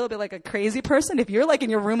like a little bit like a crazy person. If you're in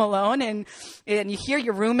your room alone and you hear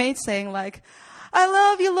your roommate saying I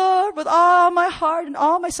love you, Lord, with all my heart and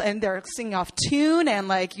all my soul. And they're singing off tune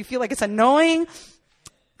and you feel like it's annoying.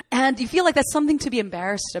 And you feel like that's something to be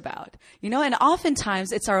embarrassed about, and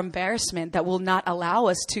oftentimes it's our embarrassment that will not allow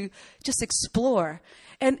us to just explore.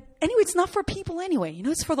 And anyway, it's not for people anyway,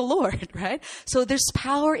 it's for the Lord, right? So there's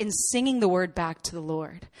power in singing the Word back to the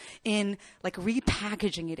Lord, in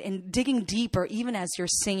repackaging it and digging deeper even as you're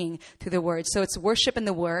singing through the Word. So it's worship in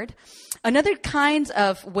the Word. Another kind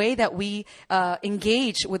of way that we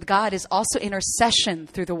engage with God is also intercession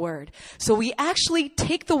through the Word. So we actually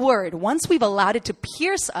take the Word, once we've allowed it to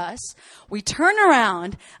pierce us, we turn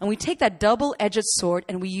around and we take that double-edged sword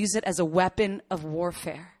and we use it as a weapon of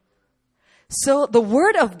warfare. So the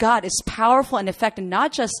Word of God is powerful and effective,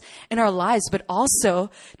 not just in our lives, but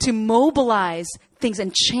also to mobilize things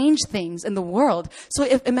and change things in the world. So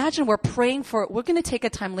imagine we're going to take a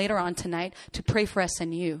time later on tonight to pray for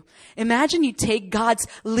SNU. Imagine you take God's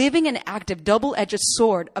living and active double-edged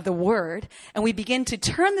sword of the Word, and we begin to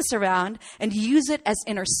turn this around and use it as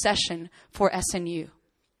intercession for SNU.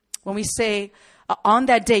 When we say, on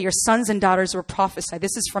that day, your sons and daughters will prophesy.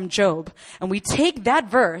 This is from Job. And we take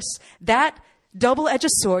that verse, that double-edged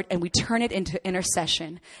sword, and we turn it into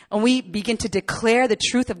intercession. And we begin to declare the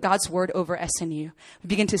truth of God's word over SNU. We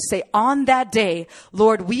begin to say, on that day,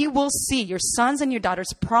 Lord, we will see your sons and your daughters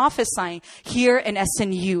prophesying here in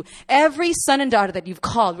SNU. Every son and daughter that you've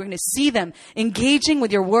called, we're going to see them engaging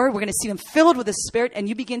with your word. We're going to see them filled with the Spirit, and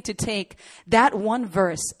you begin to take that one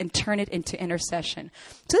verse and turn it into intercession.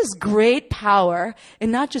 So there's great power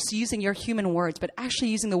in not just using your human words, but actually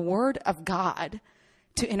using the word of God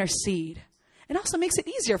to intercede. It also makes it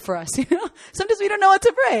easier for us, Sometimes we don't know what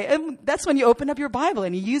to pray. And that's when you open up your Bible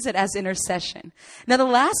and you use it as intercession. Now, the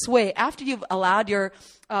last way, after you've allowed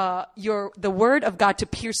the word of God to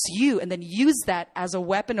pierce you and then use that as a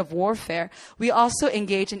weapon of warfare, we also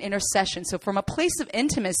engage in intercession. So from a place of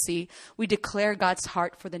intimacy, we declare God's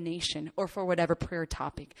heart for the nation or for whatever prayer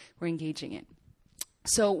topic we're engaging in.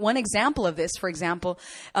 So one example of this, for example,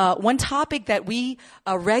 one topic that we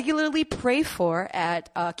regularly pray for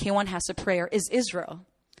at K1 House of Prayer is Israel.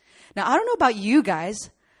 Now, I don't know about you guys,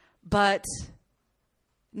 but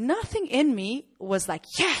nothing in me was like,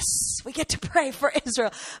 yes, we get to pray for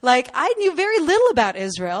Israel. Like, I knew very little about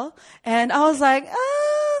Israel, and I was like,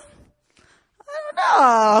 I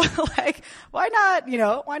don't know, like, why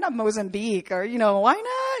not Mozambique or, why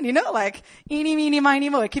not, like, eeny, meeny, miny,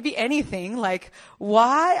 mo. It could be anything. Like,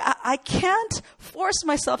 why? I can't force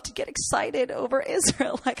myself to get excited over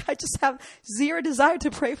Israel. Like, I just have zero desire to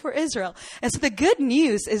pray for Israel. And so the good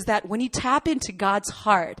news is that when you tap into God's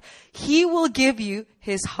heart, He will give you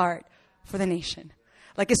His heart for the nation.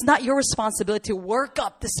 Like, it's not your responsibility to work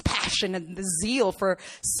up this passion and the zeal for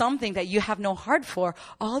something that you have no heart for.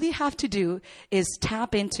 All you have to do is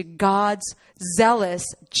tap into God's zealous,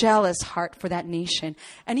 jealous heart for that nation.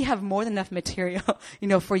 And you have more than enough material,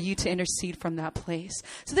 for you to intercede from that place.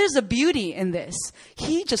 So there's a beauty in this.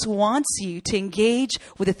 He just wants you to engage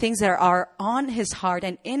with the things that are on His heart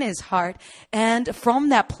and in His heart. And from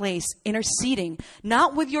that place, interceding,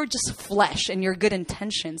 not with your just flesh and your good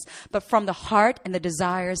intentions, but from the heart and the desires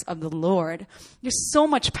of the Lord. There's so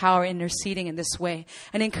much power in interceding in this way.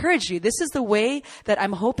 And I encourage you, this is the way that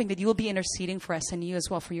I'm hoping that you will be interceding for SNU as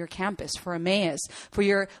well, for your campus, for Emmaus, for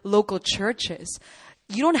your local churches.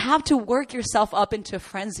 You don't have to work yourself up into a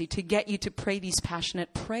frenzy to get you to pray these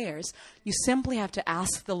passionate prayers. You simply have to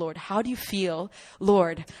ask the Lord, how do you feel?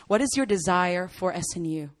 Lord, what is your desire for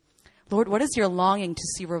SNU? Lord, what is your longing to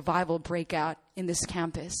see revival break out in this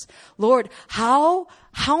campus? Lord, how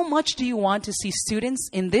much do you want to see students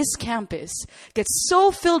in this campus get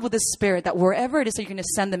so filled with the Spirit that wherever it is that you're going to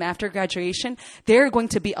send them after graduation, they're going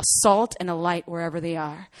to be a salt and a light wherever they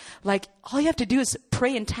are? Like, all you have to do is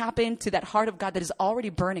pray and tap into that heart of God that is already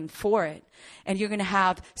burning for it. And you're going to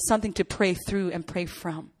have something to pray through and pray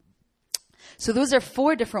from. So those are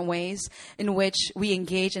 4 different ways in which we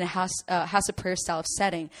engage in a house of prayer style of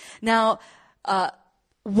setting. Now,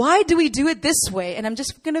 why do we do it this way? And I'm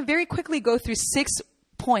just going to very quickly go through 6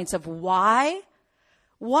 points of why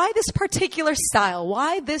this particular style,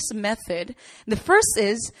 why this method. The first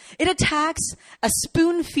is it attacks a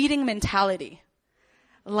spoon-feeding mentality.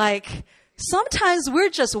 Like, sometimes we're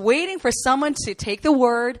just waiting for someone to take the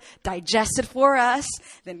word, digest it for us,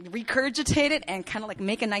 then regurgitate it and kind of like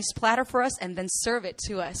make a nice platter for us and then serve it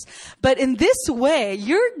to us. But in this way,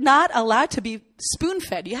 you're not allowed to be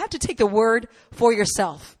spoon-fed. You have to take the word for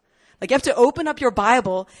yourself. Like, you have to open up your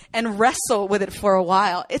Bible and wrestle with it for a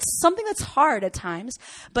while. It's something that's hard at times,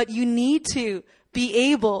 but you need to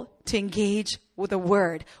be able to engage with the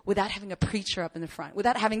word without having a preacher up in the front,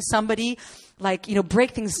 without having somebody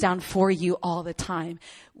break things down for you all the time.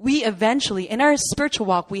 We eventually, in our spiritual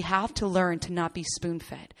walk, we have to learn to not be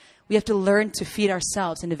spoon-fed. We have to learn to feed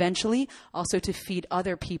ourselves and eventually also to feed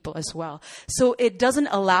other people as well. So it doesn't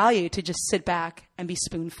allow you to just sit back and be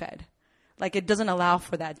spoon-fed. Like, it doesn't allow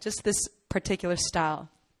for that, just this particular style.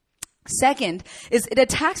 Second is it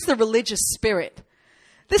attacks the religious spirit.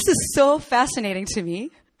 This is so fascinating to me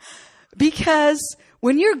because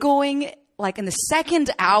when you're going like in the second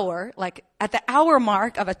hour, like at the hour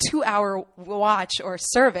mark of a 2-hour watch or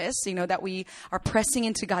service, that we are pressing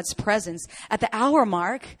into God's presence, at the hour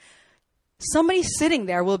mark, somebody sitting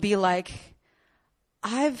there will be like,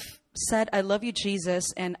 I've said, I love you, Jesus,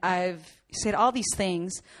 and I've said all these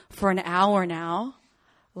things for an hour now.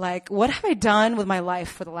 Like, what have I done with my life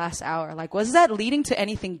for the last hour? Like, was that leading to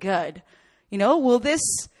anything good?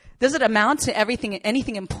 Does it amount to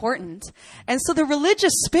anything important? And so the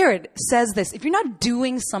religious spirit says this: if you're not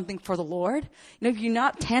doing something for the Lord, if you're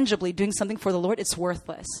not tangibly doing something for the Lord, it's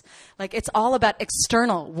worthless. Like, it's all about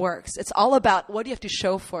external works. It's all about what do you have to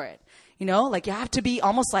show for it. Like you have to be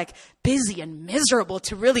almost like busy and miserable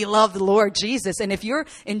to really love the Lord Jesus. And if you're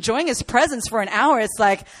enjoying his presence for an hour, it's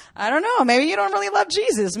like, I don't know, maybe you don't really love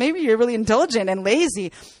Jesus. Maybe you're really indulgent and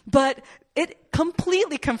lazy. But it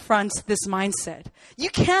completely confronts this mindset. You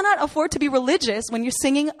cannot afford to be religious when you're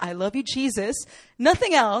singing, I love you, Jesus.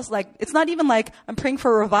 Nothing else. Like, it's not even like I'm praying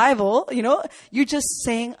for a revival, You're just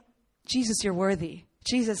saying, Jesus, you're worthy.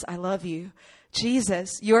 Jesus, I love you.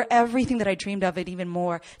 Jesus, you're everything that I dreamed of and even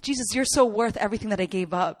more. Jesus, you're so worth everything that I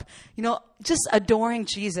gave up. Just adoring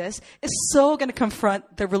Jesus is so going to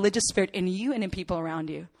confront the religious spirit in you and in people around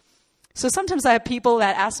you. So sometimes I have people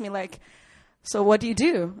that ask me like, so what do you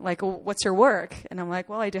do? Like, what's your work? And I'm like,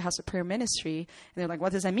 well, I do house of prayer ministry. And they're like,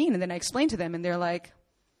 what does that mean? And then I explain to them and they're like,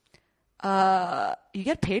 you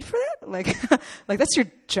get paid for that? Like, like that's your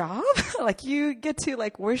job? Like you get to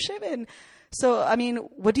like worship? And so, I mean,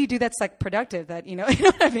 what do you do that's like productive that, you know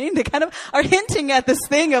what I mean? They kind of are hinting at this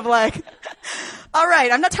thing of like, all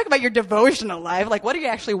right, I'm not talking about your devotional life. Like, what are you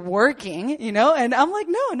actually working, And I'm like,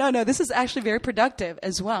 no, this is actually very productive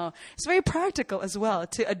as well. It's very practical as well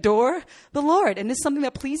to adore the Lord. And it's something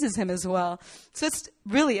that pleases him as well. So it's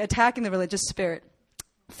really attacking the religious spirit.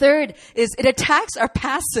 Third is it attacks our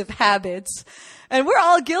passive habits. And we're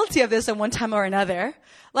all guilty of this at one time or another.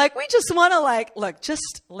 Like, we just want to look,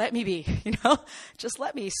 just let me be, just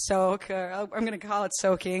let me soak, or I'm going to call it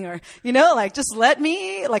soaking, or, just let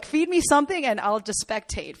me, feed me something and I'll just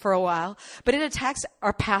spectate for a while. But it attacks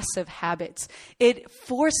our passive habits. It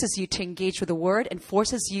forces you to engage with the Word and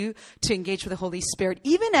forces you to engage with the Holy Spirit.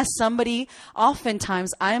 Even as somebody,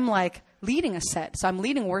 oftentimes I'm leading a set. So I'm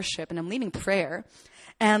leading worship and I'm leading prayer.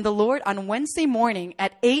 And the Lord on Wednesday morning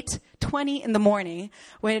at 8:20 in the morning,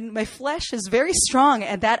 when my flesh is very strong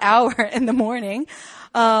at that hour in the morning,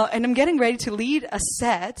 and I'm getting ready to lead a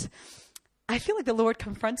set, I feel like the Lord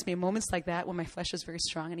confronts me in moments like that when my flesh is very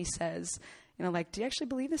strong. And he says, do you actually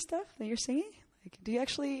believe this stuff that you're singing? Do you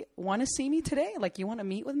actually want to see me today? You want to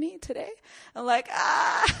meet with me today? I'm like,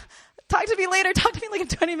 talk to me later. Talk to me in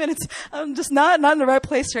 20 minutes. I'm just not in the right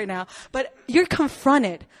place right now. But you're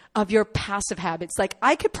confronted of your passive habits.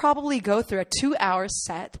 I could probably go through a 2-hour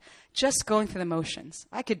set just going through the motions.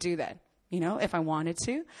 I could do that, if I wanted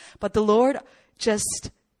to. But the Lord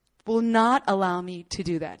just will not allow me to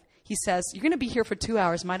do that. He says, you're going to be here for 2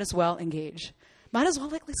 hours. Might as well engage. Might as well,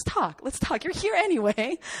 let's talk. Let's talk. You're here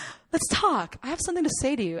anyway. Let's talk. I have something to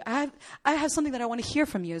say to you. I have something that I want to hear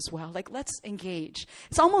from you as well. Let's engage.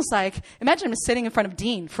 It's almost like, imagine I'm sitting in front of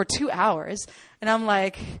Dean for 2 hours, and I'm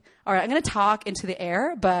like, all right, I'm going to talk into the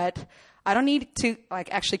air, but I don't need to,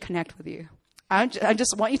 actually connect with you. I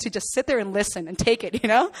just want you to just sit there and listen and take it,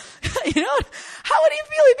 How would you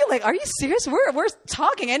feel? You'd be like, are you serious? We're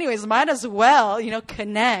talking anyways. Might as well,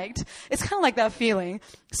 connect. It's kind of like that feeling.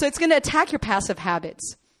 So it's going to attack your passive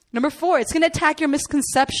habits. Number 4, it's going to attack your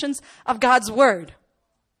misconceptions of God's word.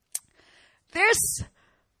 There's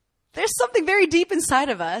something very deep inside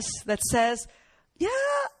of us that says, yeah,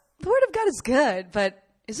 the word of God is good, but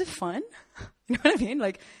is it fun? You know what I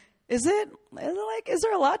mean? Is there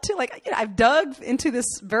a lot to, I've dug into this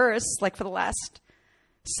verse, for the last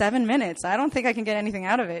 7 minutes. I don't think I can get anything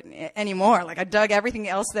out of it anymore. I dug everything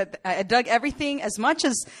as much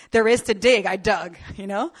as there is to dig, I dug,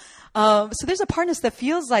 So there's a part of us that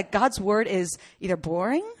feels like God's word is either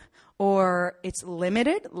boring or it's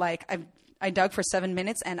limited. I dug for 7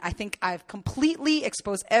 minutes and I think I've completely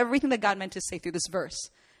exposed everything that God meant to say through this verse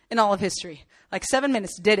in all of history. 7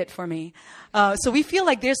 minutes did it for me. So we feel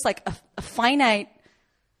like there's a finite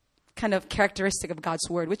kind of characteristic of God's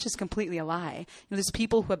word, which is completely a lie. There's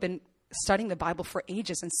people who have been studying the Bible for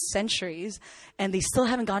ages and centuries, and they still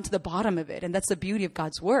haven't gotten to the bottom of it. And that's the beauty of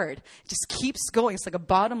God's word. It just keeps going. It's like a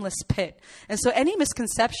bottomless pit. And so any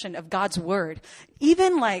misconception of God's word,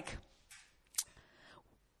 even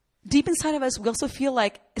deep inside of us, we also feel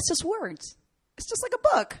like it's just words. It's just like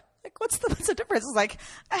a book. What's the difference? It's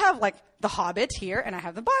I have the Hobbit here and I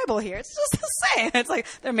have the Bible here. It's just the same.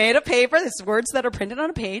 It's they're made of paper. It's words that are printed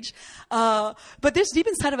on a page. But there's deep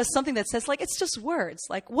inside of us something that says it's just words.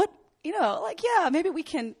 What, yeah, maybe we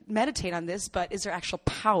can meditate on this, but is there actual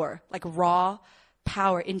power, raw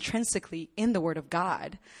power intrinsically in the word of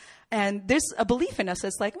God? And there's a belief in us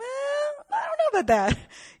that's I don't know about that.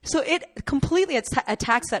 So it completely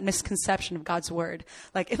attacks that misconception of God's word.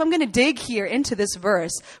 If I'm going to dig here into this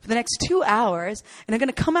verse for the next 2 hours, and I'm going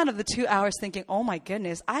to come out of the 2 hours thinking, oh my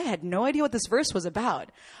goodness, I had no idea what this verse was about.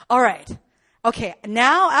 All right. Okay.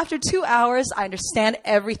 Now after 2 hours, I understand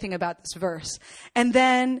everything about this verse. And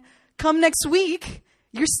then come next week,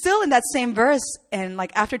 you're still in that same verse. And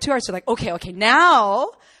after 2 hours, you're okay,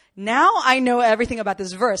 now Now I know everything about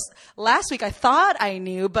this verse. Last week I thought I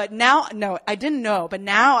knew, but now, no, I didn't know, but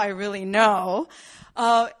now I really know.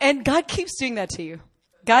 And God keeps doing that to you.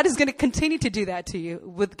 God is going to continue to do that to you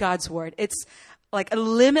with God's word. It's like a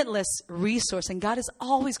limitless resource, and God is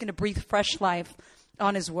always going to breathe fresh life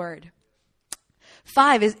on his word.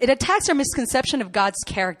 5 is it attacks our misconception of God's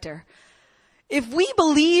character. If we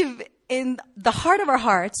believe in the heart of our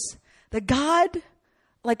hearts that God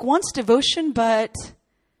like wants devotion, but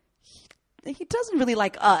he doesn't really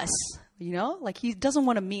like us, you know, like he doesn't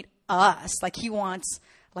want to meet us, like he wants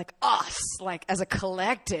like us, like as a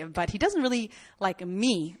collective, but he doesn't really like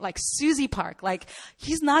me, like Susie Park. Like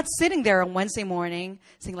he's not sitting there on Wednesday morning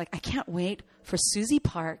saying like, I can't wait for Susie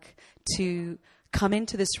Park to come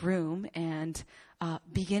into this room and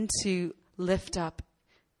begin to lift up,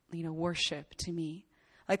 you know, worship to me.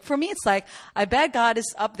 Like for me, it's like, I bet God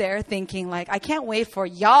is up there thinking like, I can't wait for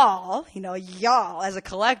y'all, you know, y'all as a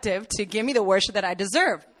collective to give me the worship that I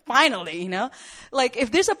deserve. Finally, you know, like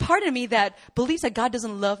if there's a part of me that believes that God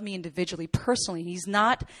doesn't love me individually, personally, he's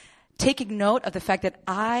not taking note of the fact that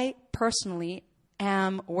I personally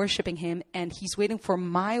am worshiping him and he's waiting for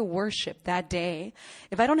my worship that day.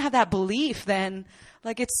 If I don't have that belief, then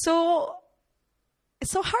like it's so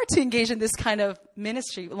hard to engage in this kind of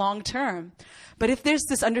ministry long term. But if there's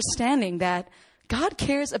this understanding that God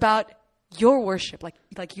cares about your worship,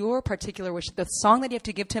 like your particular worship, the song that you have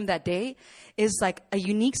to give to him that day is like a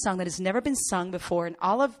unique song that has never been sung before in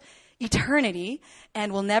all of eternity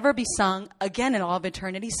and will never be sung again in all of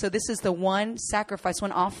eternity. So this is the one sacrifice,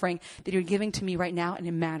 one offering that you're giving to me right now, and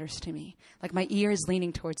it matters to me. Like my ear is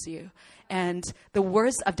leaning towards you. And the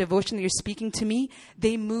words of devotion that you're speaking to me,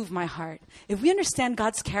 they move my heart. If we understand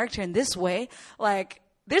God's character in this way, like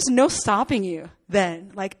there's no stopping you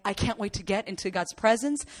then. Like, I can't wait to get into God's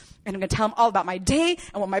presence, and I'm going to tell him all about my day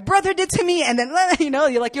and what my brother did to me. And then, you know,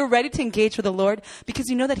 you're ready to engage with the Lord because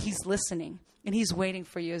you know that he's listening and he's waiting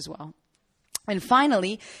for you as well. And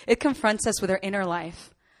finally, it confronts us with our inner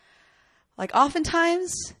life. Like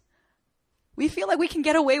oftentimes we feel like we can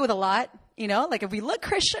get away with a lot, you know, like if we look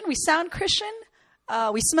Christian, we sound Christian,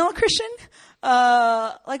 we smell Christian,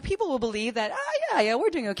 like people will believe that, yeah,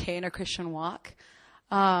 we're doing okay in our Christian walk.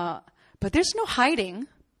 But there's no hiding,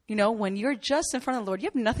 you know, when you're just in front of the Lord, you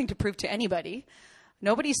have nothing to prove to anybody.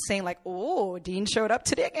 Nobody's saying like, oh, Dean showed up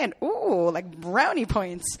today again. Oh, like brownie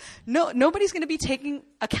points. No, nobody's going to be taking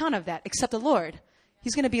account of that except the Lord.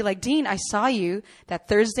 He's going to be like, Dean, I saw you that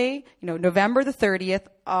Thursday, you know, November the 30th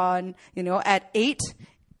on, you know, at 8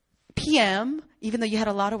 p.m., even though you had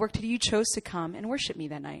a lot of work to do, you chose to come and worship me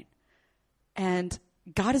that night. And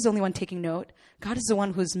God is the only one taking note. God is the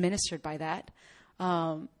one who's ministered by that.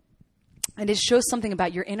 And it shows something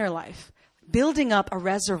about your inner life, building up a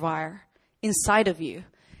reservoir inside of you.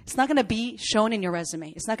 It's not going to be shown in your resume.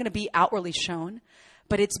 It's not going to be outwardly shown,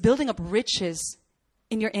 but it's building up riches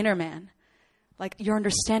in your inner man. Like your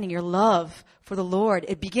understanding, your love for the Lord.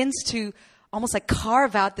 It begins to almost like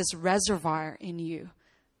carve out this reservoir in you.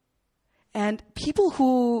 And people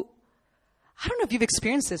who, I don't know if you've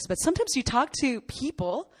experienced this, but sometimes you talk to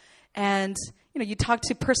people and you know, you talk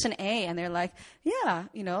to person A and they're like, yeah,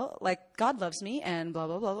 you know, like God loves me and blah,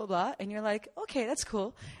 blah, blah, blah, blah. And you're like, okay, that's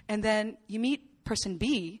cool. And then you meet person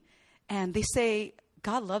B and they say,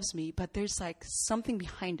 God loves me, but there's like something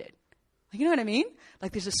behind it. You know what I mean?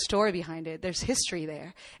 Like there's a story behind it. There's history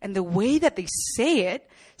there. And the way that they say it,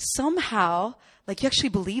 somehow, like you actually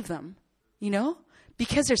believe them, you know,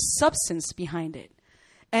 because there's substance behind it.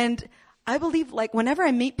 And I believe like whenever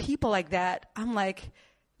I meet people like that, I'm like,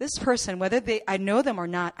 this person, whether I know them or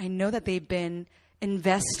not, I know that they've been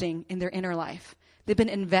investing in their inner life. They've been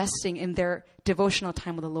investing in their devotional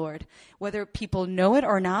time with the Lord. Whether people know it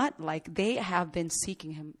or not, like they have been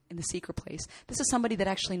seeking him in the secret place. This is somebody that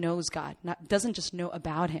actually knows God, doesn't just know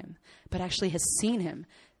about him, but actually has seen him,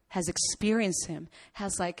 has experienced him,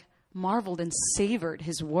 has like marveled and savored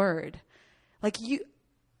his word. Like you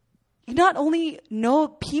not only know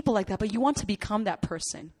people like that, but you want to become that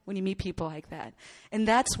person when you meet people like that. And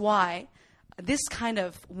that's why this kind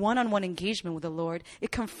of one-on-one engagement with the Lord,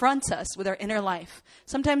 it confronts us with our inner life.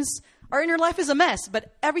 Sometimes our inner life is a mess,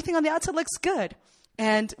 but everything on the outside looks good.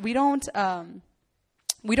 And we don't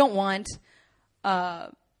want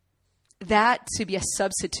that to be a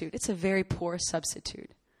substitute. It's a very poor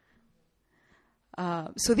substitute.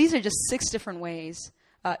 So these are just 6 different ways,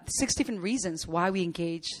 6 different reasons why we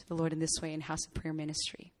engage the Lord in this way in House of Prayer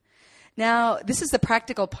Ministry. Now, this is the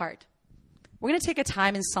practical part. We're going to take a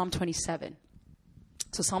time in Psalm 27.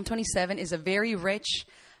 So Psalm 27 is a very rich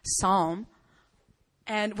psalm.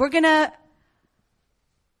 And we're going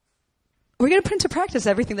we're going to put into practice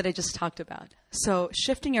everything that I just talked about. So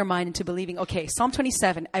shifting your mind into believing, okay, Psalm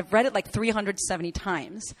 27, I've read it like 370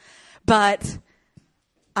 times, but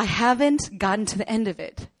I haven't gotten to the end of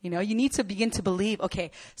it. You need to begin to believe, okay,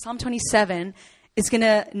 Psalm 27 is going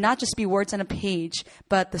to not just be words on a page,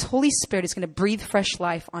 but the Holy Spirit is going to breathe fresh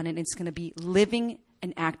life on it. And it's going to be living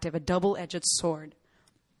and active, a double-edged sword.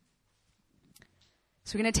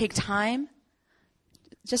 So we're going to take time.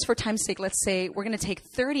 Just for time's sake, let's say we're going to take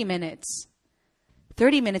 30 minutes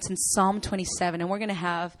in Psalm 27, and we're going to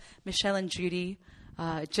have Michelle and Judy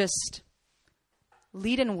just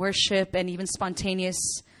lead in worship and even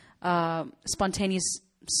spontaneous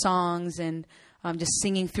songs and just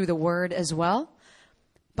singing through the word as well.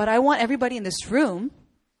 But I want everybody in this room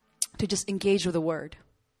to just engage with the word.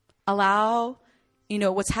 Allow,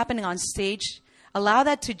 what's happening on stage, allow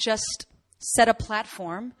that to just set a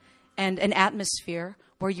platform and an atmosphere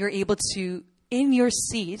where you're able to, in your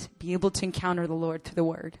seat, be able to encounter the Lord through the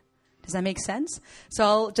word. Does that make sense? So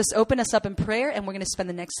I'll just open us up in prayer, and we're going to spend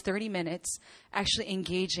the next 30 minutes actually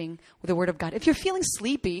engaging with the Word of God. If you're feeling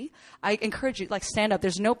sleepy, I encourage you, stand up.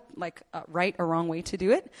 There's no, right or wrong way to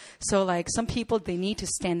do it. So, some people, they need to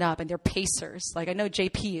stand up, and they're pacers. I know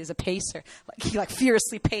JP is a pacer. He,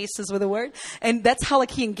 furiously paces with the Word. And that's how,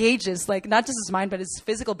 he engages. Not just his mind, but his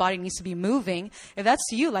physical body needs to be moving. If that's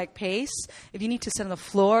you, pace. If you need to sit on the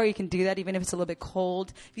floor, you can do that, even if it's a little bit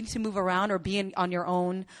cold. If you need to move around or be on your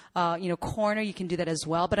own, corner, you can do that as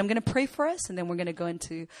well. But I'm going to pray for us, and then we're going to go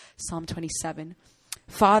into Psalm 27.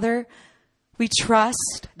 Father, we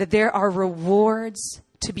trust that there are rewards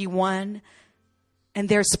to be won, and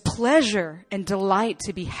there's pleasure and delight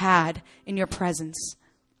to be had in your presence.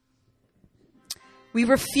 We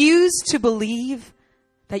refuse to believe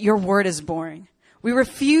that your word is boring. We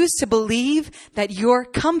refuse to believe that your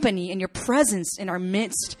company and your presence in our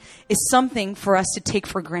midst is something for us to take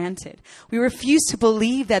for granted. We refuse to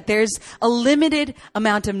believe that there's a limited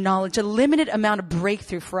amount of knowledge, a limited amount of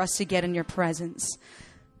breakthrough for us to get in your presence.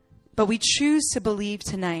 But we choose to believe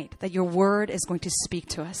tonight that your word is going to speak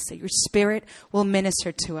to us, that your spirit will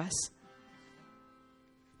minister to us,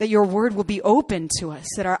 that your word will be open to us,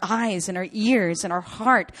 that our eyes and our ears and our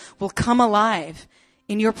heart will come alive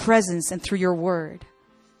in your presence and through your word.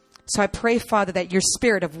 So I pray, Father, that your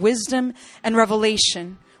spirit of wisdom and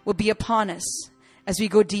revelation will be upon us as we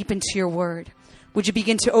go deep into your word. Would you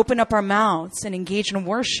begin to open up our mouths and engage in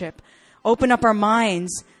worship? Open up our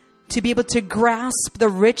minds to be able to grasp the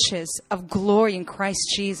riches of glory in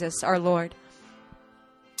Christ Jesus, our Lord.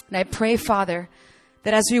 And I pray, Father,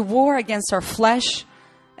 that as we war against our flesh,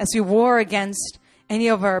 as we war against any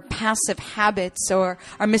of our passive habits or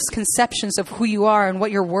our misconceptions of who you are and what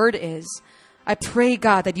your word is, I pray,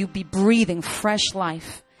 God, that you be breathing fresh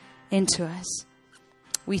life into us.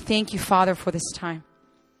 We thank you, Father, for this time.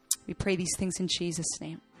 We pray these things in Jesus'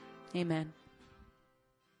 name. Amen.